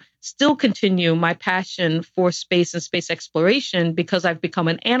to still continue my passion for space and space exploration because I've become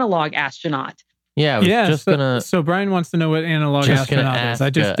an analog astronaut. Yeah, I was just gonna. So Brian wants to know what analog astronaut is. I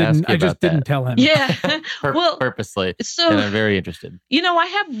just didn't tell him. Yeah, purposely. So, and I'm very interested. I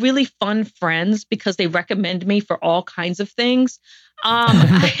have really fun friends because they recommend me for all kinds of things.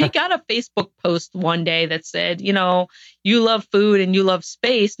 I got a Facebook post one day that said, you love food and you love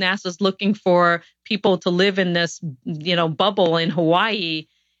space. NASA's looking for people to live in this, bubble in Hawaii,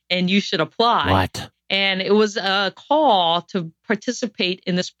 and you should apply. What? And it was a call to participate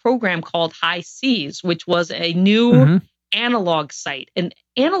in this program called High Seas, which was a new analog site. An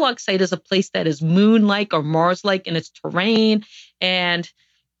analog site is a place that is moon-like or Mars-like in its terrain, and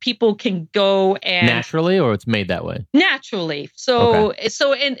people can go and naturally, or it's made that way. Naturally. So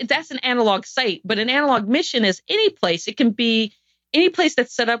and that's an analog site. But an analog mission is any place. It can be any place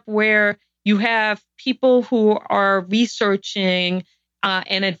that's set up where you have people who are researching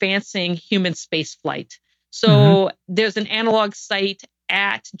and advancing human space flight. So there's an analog site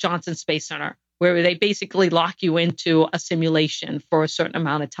at Johnson Space Center where they basically lock you into a simulation for a certain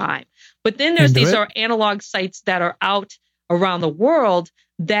amount of time. But then there's these are analog sites that are out around the world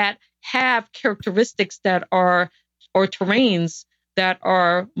that have characteristics that are, or terrains that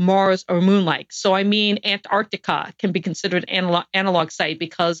are Mars or moon-like. So I mean, Antarctica can be considered an analog site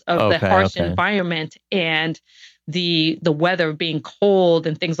because of the harsh environment and the weather being cold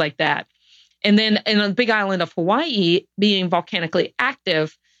and things like that. And then in the big island of Hawaii, being volcanically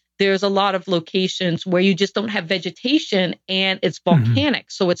active, there's a lot of locations where you just don't have vegetation and it's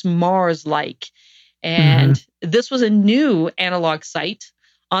volcanic. So it's Mars-like. And this was a new analog site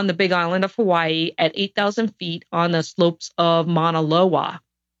on the big island of Hawaii at 8,000 feet on the slopes of Mauna Loa.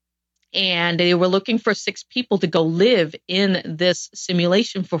 And they were looking for 6 people to go live in this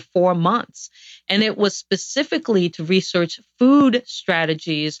simulation for 4 months. And it was specifically to research food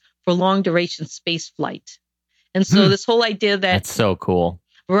strategies for long duration space flight. And so this whole idea that's so cool,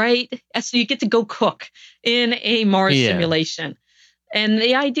 right? So you get to go cook in a Mars simulation. And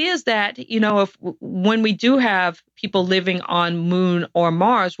the idea is that, when we do have people living on Moon or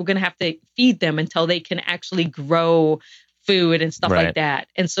Mars, we're going to have to feed them until they can actually grow food and stuff like that.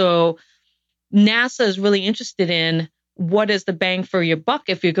 And so NASA is really interested in what is the bang for your buck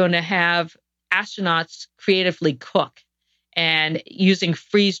if you're going to have astronauts creatively cook and using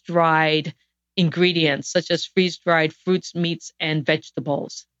freeze-dried ingredients such as freeze-dried fruits, meats, and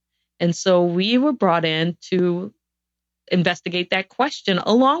vegetables. And so we were brought in to investigate that question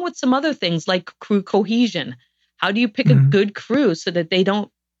along with some other things like crew cohesion. How do you pick a good crew so that they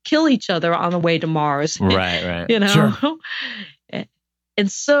don't kill each other on the way to Mars? Right. Sure.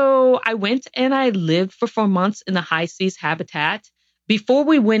 And so I went and I lived for 4 months in the High Seas habitat. Before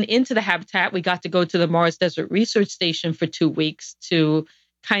we went into the habitat, we got to go to the Mars Desert Research Station for 2 weeks to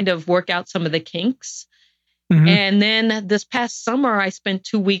kind of work out some of the kinks. And then this past summer, I spent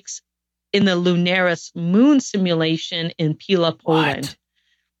 2 weeks in the Lunaris moon simulation in Pila, Poland. What?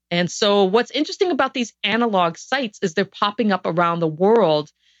 And so what's interesting about these analog sites is they're popping up around the world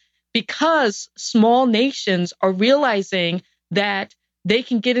because small nations are realizing that they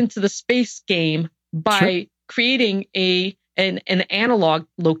can get into the space game by creating an analog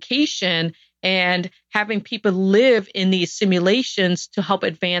location and having people live in these simulations to help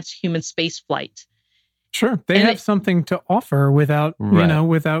advance human space flight. Sure. They have something to offer without,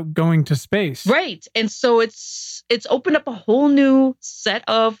 without going to space. Right. And so it's opened up a whole new set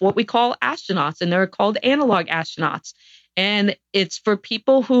of what we call astronauts, and they're called analog astronauts. And it's for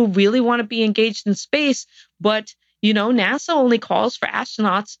people who really want to be engaged in space. But, NASA only calls for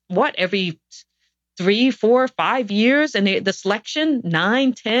astronauts, every 3, 4, 5 years? And the selection,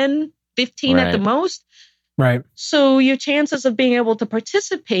 9, 10, 15 at the most. Right. So your chances of being able to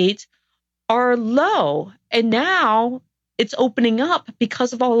participate are low. And now it's opening up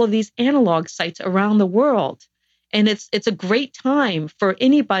because of all of these analog sites around the world. And it's a great time for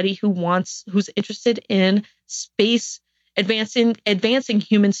anybody who's interested in space, advancing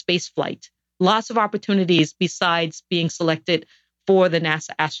human space flight. Lots of opportunities besides being selected for the NASA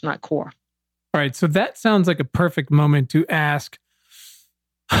Astronaut Corps. All right. So that sounds like a perfect moment to ask,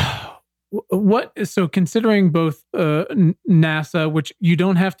 so considering both NASA, which you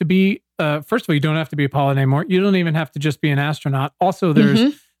don't have to be, first of all, you don't have to be a pilot anymore. You don't even have to just be an astronaut. Also,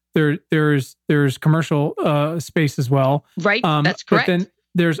 there's commercial space as well. Right, that's correct. But then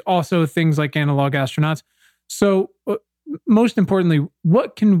there's also things like analog astronauts. So, most importantly,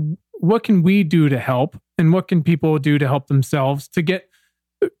 what can we do to help, and what can people do to help themselves to get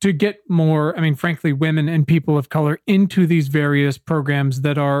more, I mean, frankly, women and people of color into these various programs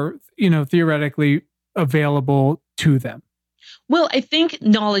that are, theoretically available to them? Well, I think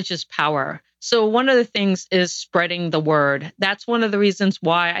knowledge is power. So one of the things is spreading the word. That's one of the reasons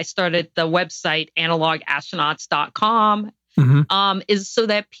why I started the website analogastronauts.com, is so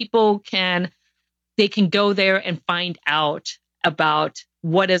that people can go there and find out about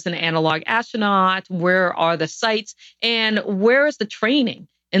what is an analog astronaut, where are the sites, and where is the training.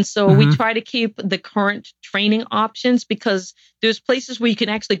 And so we try to keep the current training options, because there's places where you can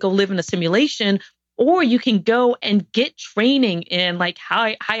actually go live in a simulation, or you can go and get training in like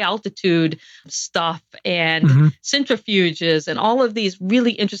high altitude stuff and centrifuges and all of these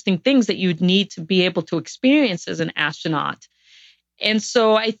really interesting things that you'd need to be able to experience as an astronaut. And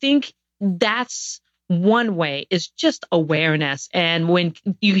so I think that's one way, is just awareness. And when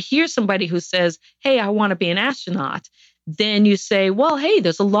you hear somebody who says, hey, I want to be an astronaut, then you say, well, hey,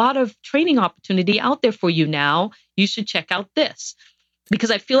 there's a lot of training opportunity out there for you now. You should check out this. Because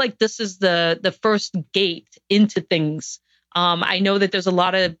I feel like this is the first gate into things. I know that there's a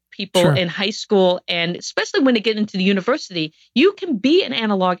lot of people in high school, and especially when they get into the university, you can be an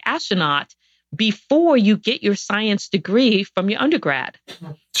analog astronaut before you get your science degree from your undergrad.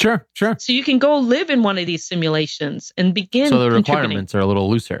 Sure. So you can go live in one of these simulations and begin. So the requirements are a little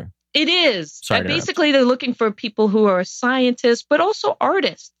looser. It is. Basically, they're looking for people who are scientists, but also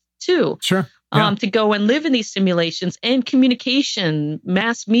artists too. Sure. Yeah. To go and live in these simulations, and communication,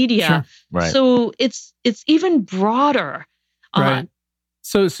 mass media. Sure. Right. So it's even broader. Right.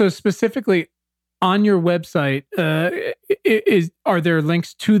 So specifically on your website, are there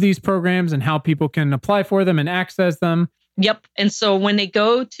links to these programs and how people can apply for them and access them? Yep. And so when they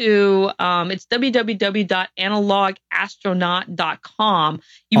go to, it's www.analogastronaut.com.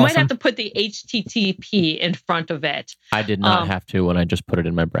 You might have to put the HTTP in front of it. I did not have to when I just put it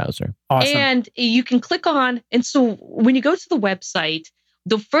in my browser. Awesome. And you can click on, and so when you go to the website,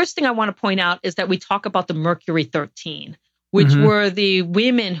 the first thing I want to point out is that we talk about the Mercury 13, which were the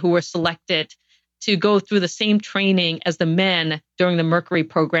women who were selected to go through the same training as the men during the Mercury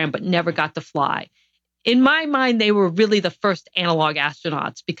program, but never got to fly. In my mind, they were really the first analog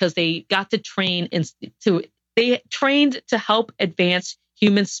astronauts, because they got to train they trained to help advance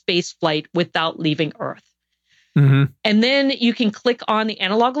human space flight without leaving Earth. And then you can click on the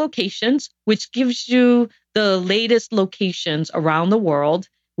analog locations, which gives you the latest locations around the world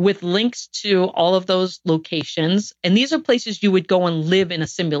with links to all of those locations. And these are places you would go and live in a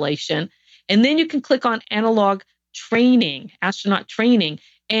simulation. And then you can click on analog training, astronaut training,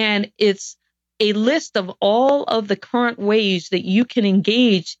 and it's a list of all of the current ways that you can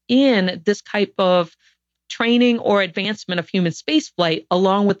engage in this type of training or advancement of human spaceflight,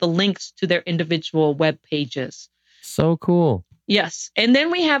 along with the links to their individual web pages. So cool. Yes. And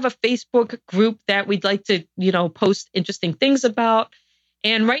then we have a Facebook group that we'd like to, post interesting things about.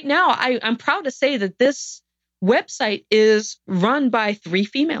 And right now, I'm proud to say that this website is run by 3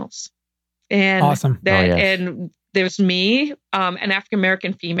 females. And awesome. And there's me, an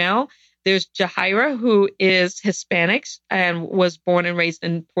African-American female. There's Jahaira, who is Hispanic and was born and raised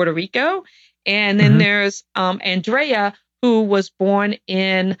in Puerto Rico. And then there's Andrea, who was born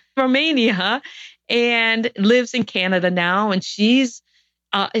in Romania and lives in Canada now. And these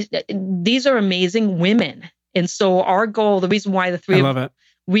are amazing women. And so our goal, the reason why the 3 of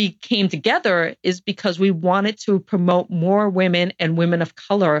we came together, is because we wanted to promote more women and women of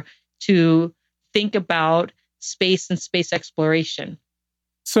color to think about space and space exploration.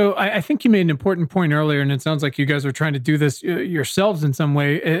 So I think you made an important point earlier, and it sounds like you guys are trying to do this yourselves in some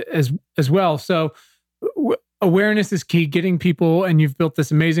way as well. So awareness is key, getting people, and you've built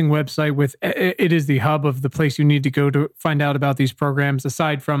this amazing website with, it is the hub of the place you need to go to find out about these programs,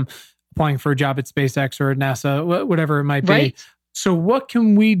 aside from applying for a job at SpaceX or at NASA, whatever it might be. Right. So what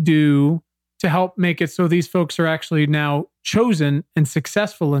can we do to help make it so these folks are actually now chosen and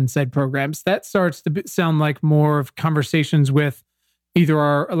successful in said programs? That starts to sound like more of conversations with either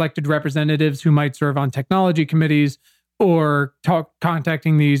our elected representatives who might serve on technology committees, or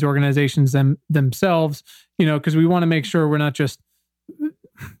contacting these organizations themselves, because we want to make sure we're not just,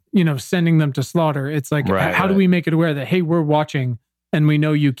 sending them to slaughter. It's like, how do we make it aware that, hey, we're watching and we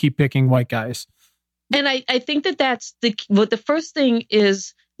know you keep picking white guys? And I think that's the first thing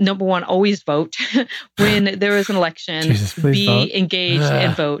is, number one, always vote when there is an election. Be vote. Engaged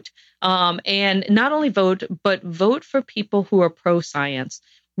and vote. And not only vote, but vote for people who are pro-science.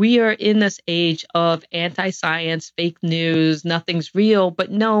 we are in this age of anti-science, fake news, nothing's real.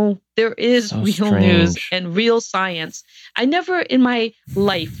 But no, there is So real news strange. and real science. I never in my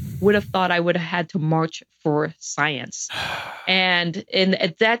life would have thought I would have had to march for science. And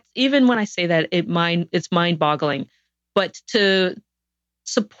that's, even when I say that, it's mind-boggling. But to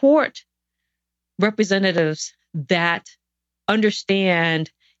support representatives that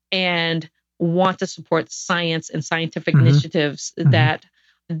understand and want to support science and scientific initiatives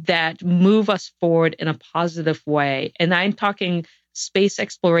that move us forward in a positive way. And I'm talking space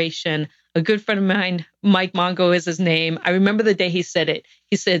exploration. A good friend of mine, Mike Mongo is his name. I remember the day he said it.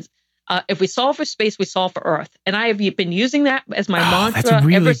 He said, if we solve for space, we solve for Earth. And I have been using that as my mantra that's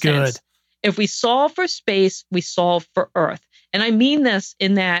really ever good. since. If we solve for space, we solve for Earth. And I mean this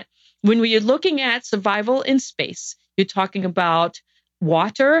in that when we are looking at survival in space, you're talking about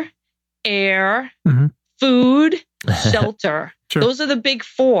water, air, food, shelter. Sure. Those are the big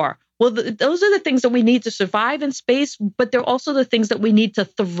four. Well, those are the things that we need to survive in space, but they're also the things that we need to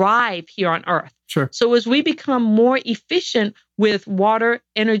thrive here on Earth. Sure. So as we become more efficient with water,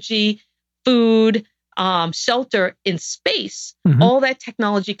 energy, food, shelter in space, all that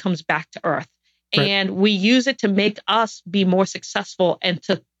technology comes back to Earth. Right. And we use it to make us be more successful and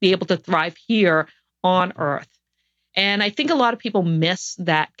to be able to thrive here on Earth. And I think a lot of people miss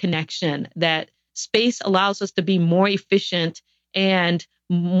that connection, that space allows us to be more efficient, and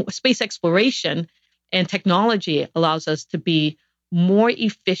space exploration and technology allows us to be more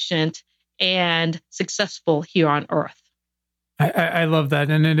efficient and successful here on Earth. I love that.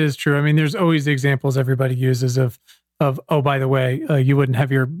 And it is true. I mean, there's always the examples everybody uses of oh, by the way, you wouldn't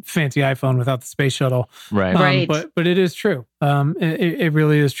have your fancy iPhone without the space shuttle. Right. Right. But it is true. It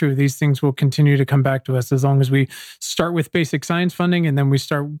really is true. These things will continue to come back to us as long as we start with basic science funding, and then we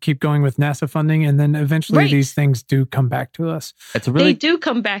keep going with NASA funding, and then eventually these things do come back to us. They do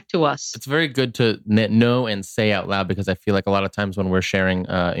come back to us. It's very good to know and say out loud, because I feel like a lot of times when we're sharing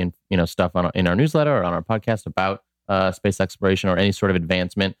stuff in our newsletter or on our podcast about space exploration or any sort of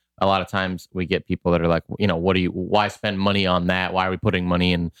advancement, a lot of times we get people that are like, why spend money on that? Why are we putting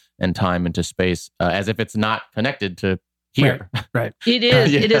money and time into space as if it's not connected to here? Right. It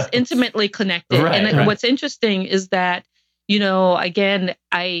is. It is intimately connected. What's interesting is that, again,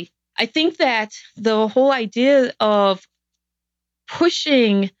 I think that the whole idea of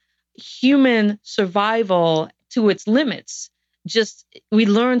pushing human survival to its limits, we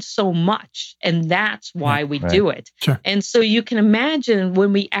learn so much, and that's why we do it. Sure. And so you can imagine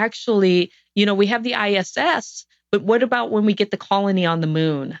when we actually, we have the ISS, but what about when we get the colony on the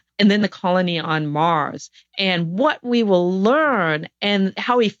moon and then the colony on Mars, and what we will learn and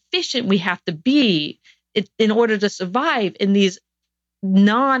how efficient we have to be in order to survive in these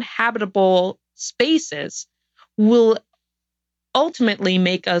non-habitable spaces will ultimately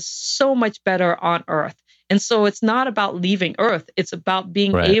make us so much better on Earth. And so it's not about leaving Earth. It's about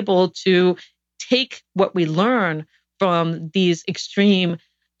being able to take what we learn from these extreme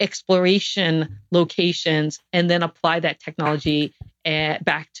exploration locations and then apply that technology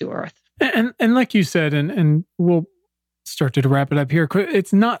back to Earth. And like you said, and we'll start to wrap it up here,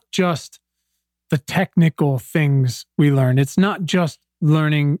 it's not just the technical things we learn. It's not just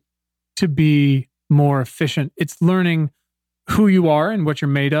learning to be more efficient. It's learning who you are and what you're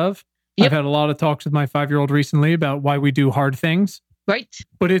made of. Yep. I've had a lot of talks with my 5-year-old recently about why we do hard things. Right.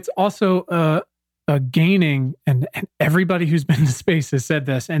 But it's also a gaining, and everybody who's been to space has said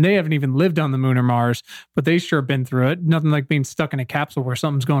this, and they haven't even lived on the moon or Mars, but they sure been through it. Nothing like being stuck in a capsule where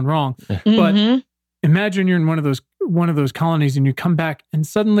something's going wrong. But imagine you're in one of those colonies and you come back and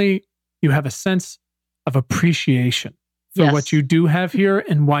suddenly you have a sense of appreciation for what you do have here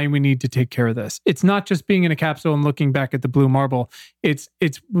and why we need to take care of this. It's not just being in a capsule and looking back at the blue marble. It's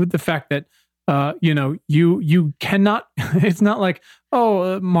with the fact that you cannot. It's not like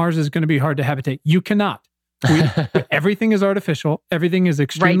Mars is going to be hard to habitate. You cannot. Everything is artificial. Everything is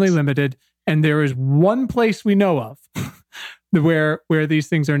extremely limited, and there is one place we know of where these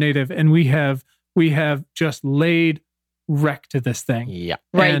things are native, and we have just laid wreck to this thing. Yeah.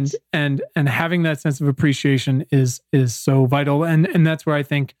 Right. And having that sense of appreciation is so vital. And that's where I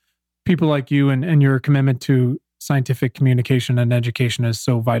think people like you and your commitment to scientific communication and education is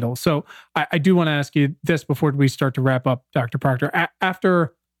so vital. So I do want to ask you this before we start to wrap up, Dr. Proctor.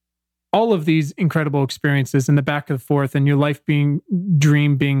 After all of these incredible experiences and the back and forth and your life being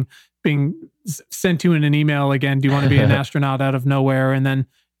sent to in an email again, do you want to be an astronaut out of nowhere, and then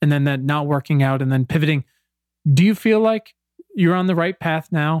that not working out and then pivoting, do you feel like you're on the right path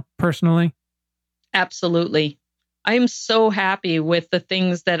now, personally? Absolutely. I'm so happy with the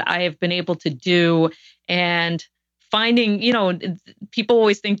things that I have been able to do. And finding, people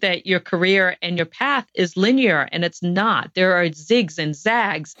always think that your career and your path is linear, and it's not. There are zigs and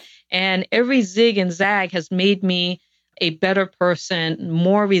zags, and every zig and zag has made me a better person,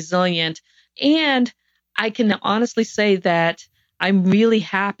 more resilient. And I can honestly say that I'm really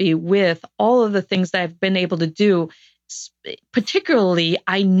happy with all of the things that I've been able to do. Particularly,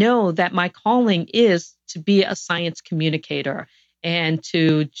 I know that my calling is to be a science communicator and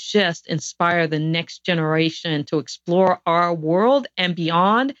to just inspire the next generation to explore our world and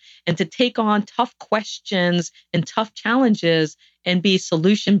beyond, and to take on tough questions and tough challenges and be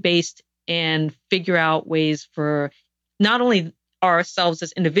solution-based and figure out ways for not only ourselves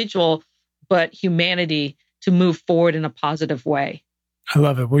as individual, but humanity to move forward in a positive way. I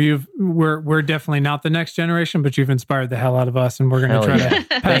love it. Well, we're definitely not the next generation, but you've inspired the hell out of us, and we're going to try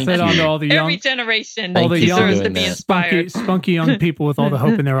to pass that on to all the young. Every generation deserves to be inspired. Spunky young people with all the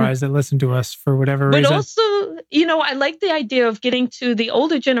hope in their eyes that listen to us for whatever reason. But also, I like the idea of getting to the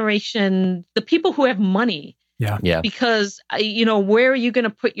older generation, the people who have money. Yeah. Because, where are you going to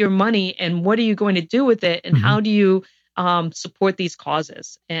put your money, and what are you going to do with it, and how do you support these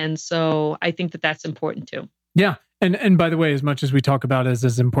causes? And so I think that that's important too. Yeah. And by the way, as much as we talk about it,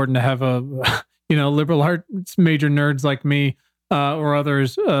 it's important to have a, liberal arts major nerds like me or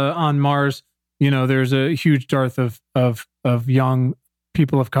others on Mars. There's a huge dearth of young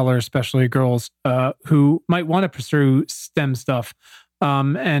people of color, especially girls, who might want to pursue STEM stuff.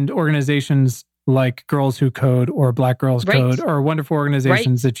 And organizations like Girls Who Code or Black Girls Code are wonderful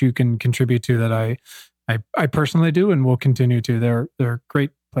organizations that you can contribute to that I personally do and will continue to. They're great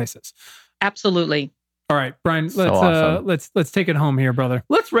places. Absolutely. All right, Brian, let's take it home here, brother.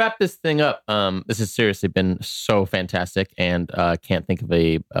 Let's wrap this thing up. This has seriously been so fantastic, and can't think of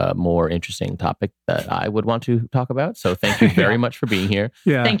a more interesting topic that I would want to talk about. So thank you very much for being here.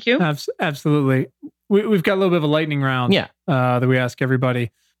 Yeah, thank you. Absolutely. We've got a little bit of a lightning round. Yeah, that we ask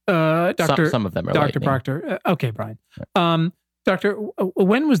everybody. Doctor, some of them are Dr. lightning. Proctor. Okay, Brian. Doctor,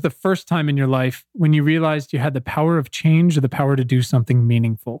 when was the first time in your life when you realized you had the power of change or the power to do something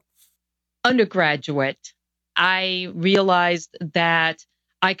meaningful? Undergraduate, I realized that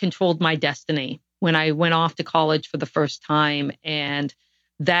I controlled my destiny when I went off to college for the first time. And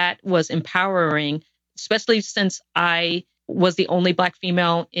that was empowering, especially since I was the only Black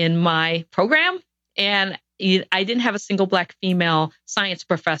female in my program. And I didn't have a single Black female science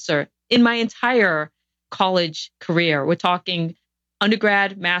professor in my entire college career. We're talking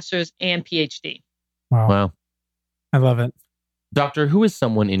undergrad, master's, and PhD. Wow. I love it. Doctor, who is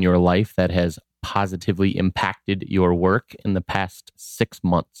someone in your life that has positively impacted your work in the past 6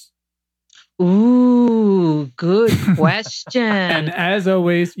 months? Ooh, good question. And as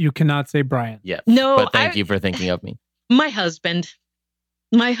always, you cannot say Brian. Yes. No, but thank you for thinking of me. My husband.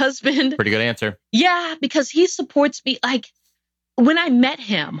 Pretty good answer. Yeah, because he supports me. Like, when I met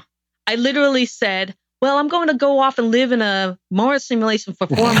him, I literally said, well, I'm going to go off and live in a Mars simulation for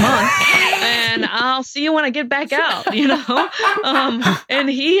 4 months, and I'll see you when I get back out, and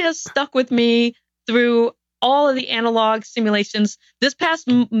he has stuck with me through all of the analog simulations. This past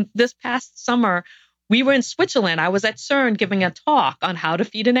summer, we were in Switzerland. I was at CERN giving a talk on how to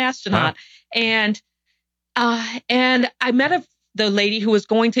feed an astronaut. And I met the lady who was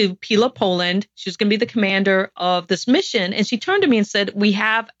going to Pila, Poland. She was going to be the commander of this mission. And she turned to me and said, we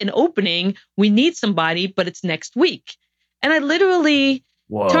have an opening. We need somebody, but it's next week. And I literally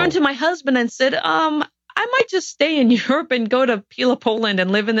turned to my husband and said, I might just stay in Europe and go to Pila, Poland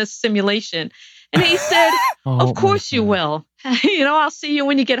and live in this simulation. And he said, of course you will. I'll see you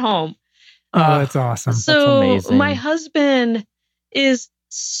when you get home. Oh, that's awesome. So my husband is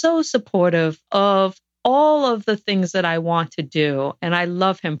so supportive of all of the things that I want to do. And I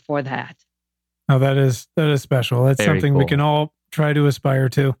love him for that. Oh, that is special. That's Very something cool. we can all try to aspire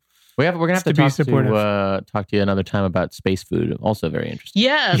to. We're gonna have to talk to you another time about space food. Also very interesting.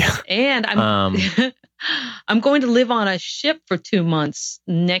 Yes, yeah. And I'm going to live on a ship for 2 months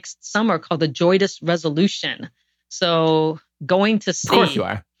next summer called the Joyous Resolution. So going to sea. Of course you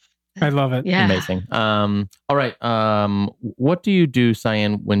are. I love it. Yeah. Amazing. All right. What do you do,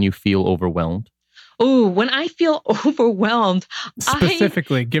 Cyan, when you feel overwhelmed? Oh, when I feel overwhelmed,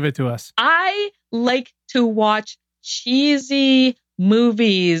 specifically, give it to us. I like to watch cheesy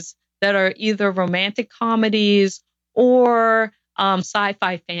movies that are either romantic comedies or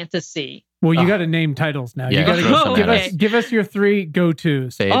sci-fi fantasy. Well, you got to name titles now. Yeah, you got to give us your 3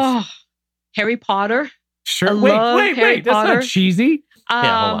 go-tos. Oh, Harry Potter. Sure. Wait. That's not cheesy.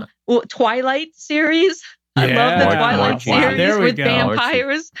 Hold on. Twilight series. Yeah, I love the Twilight series with go.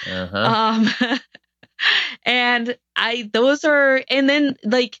 vampires. And then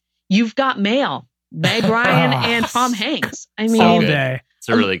like You've Got Mail. Meg Ryan and Tom Hanks. I mean, all day. It's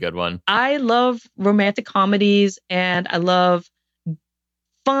a really good one. I love romantic comedies and I love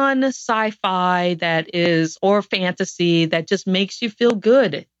fun sci-fi or fantasy that just makes you feel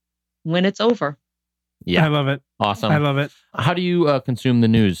good when it's over. Yeah. I love it. Awesome. I love it. How do you consume the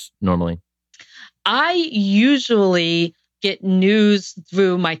news normally? I usually get news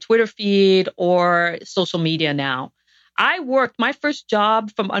through my Twitter feed or social media now. My first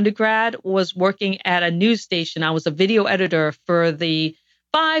job from undergrad was working at a news station. I was a video editor for the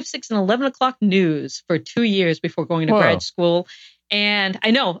 5, 6, and 11 o'clock news for 2 years before going to grad school. And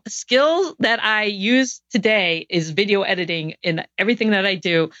I know a skill that I use today is video editing in everything that I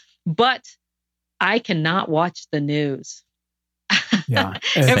do, but I cannot watch the news. Yeah.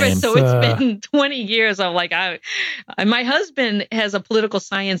 It's been 20 years of my husband has a political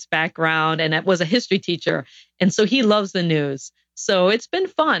science background and was a history teacher. And so he loves the news. So it's been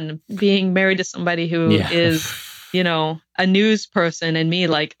fun being married to somebody who is, a news person and me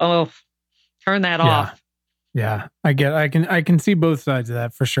turn that off. Yeah. I can see both sides of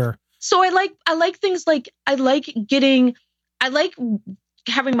that for sure. So I like things like, I like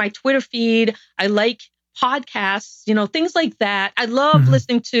having my Twitter feed. I like podcasts, things like that. I love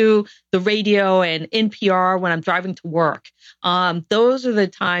listening to the radio and NPR when I'm driving to work. Those are the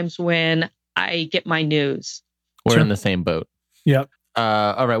times when I get my news. We're in the same boat. Yep.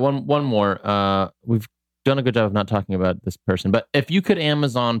 All right. One more. We've done a good job of not talking about this person, but if you could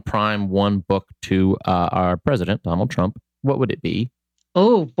Amazon Prime one book to our president, Donald Trump, what would it be?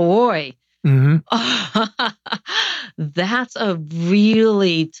 Oh, boy. That's a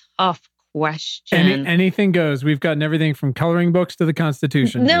really tough question. Anything goes. We've gotten everything from coloring books to the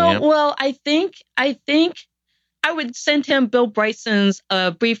Constitution. No, well, I think I would send him Bill Bryson's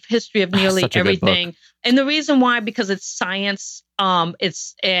Brief History of Nearly Everything. And the reason why, because it's science.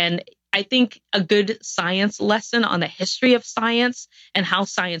 I think a good science lesson on the history of science and how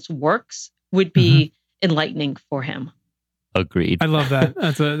science works would be enlightening for him. Agreed. I love that.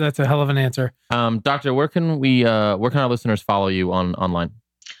 That's a hell of an answer. Doctor, where can our listeners follow you online?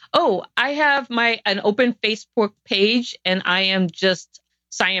 Oh, I have an open Facebook page, and I am just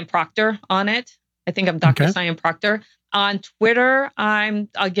Cyan Proctor on it. I think I'm Dr. Cyan Proctor. On Twitter, I'm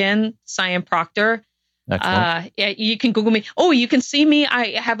again Cyan Proctor. Excellent. You can Google me. Oh, you can see me.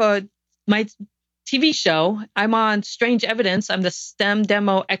 I have my TV show. I'm on Strange Evidence. I'm the STEM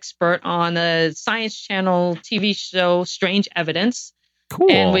demo expert on the Science Channel TV show Strange Evidence. Cool.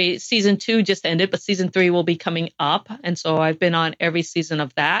 And season 2 just ended, but season 3 will be coming up. And so I've been on every season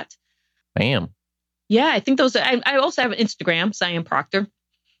of that. Bam. Yeah, I think those are, I also have an Instagram, Cyan Proctor.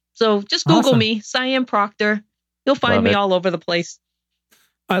 So just Google me, Cyan Proctor. You'll find me all over the place.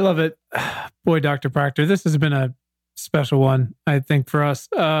 I love it. Boy, Dr. Proctor, this has been a special one, I think, for us.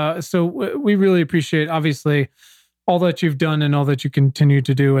 So we really appreciate, obviously, all that you've done and all that you continue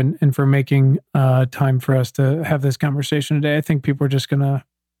to do, and for making time for us to have this conversation today. I think people are just gonna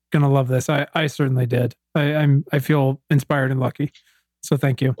love this. I certainly did. I feel inspired and lucky. So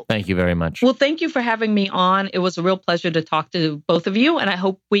thank you. Thank you very much. Well, thank you for having me on. It was a real pleasure to talk to both of you, and I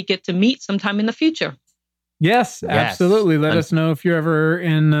hope we get to meet sometime in the future. Yes, absolutely. Let us know if you're ever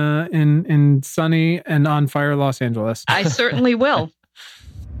in sunny and on fire Los Angeles. I certainly will.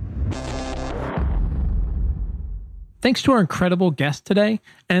 Thanks to our incredible guest today,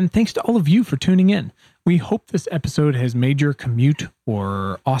 and thanks to all of you for tuning in. We hope this episode has made your commute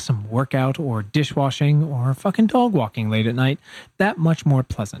or awesome workout or dishwashing or fucking dog walking late at night that much more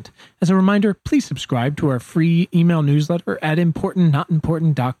pleasant. As a reminder, please subscribe to our free email newsletter at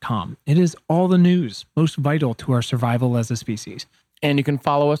importantnotimportant.com. It is all the news most vital to our survival as a species. And you can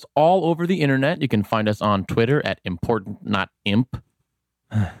follow us all over the internet. You can find us on Twitter at importantnotimp.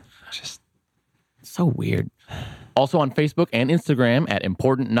 Just so weird. Also on Facebook and Instagram at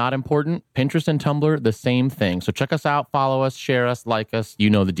Important Not Important. Pinterest and Tumblr, the same thing. So check us out, follow us, share us, like us. You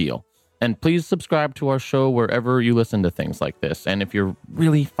know the deal. And please subscribe to our show wherever you listen to things like this. And if you're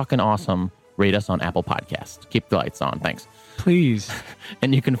really fucking awesome, rate us on Apple Podcasts. Keep the lights on. Thanks. Please.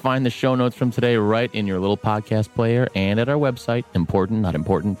 And you can find the show notes from today right in your little podcast player and at our website,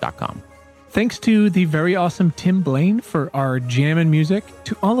 importantnotimportant.com. Thanks to the very awesome Tim Blaine for our jammin' music,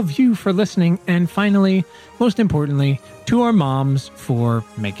 to all of you for listening, and finally, most importantly, to our moms for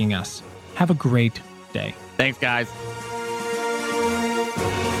making us. Have a great day. Thanks, guys.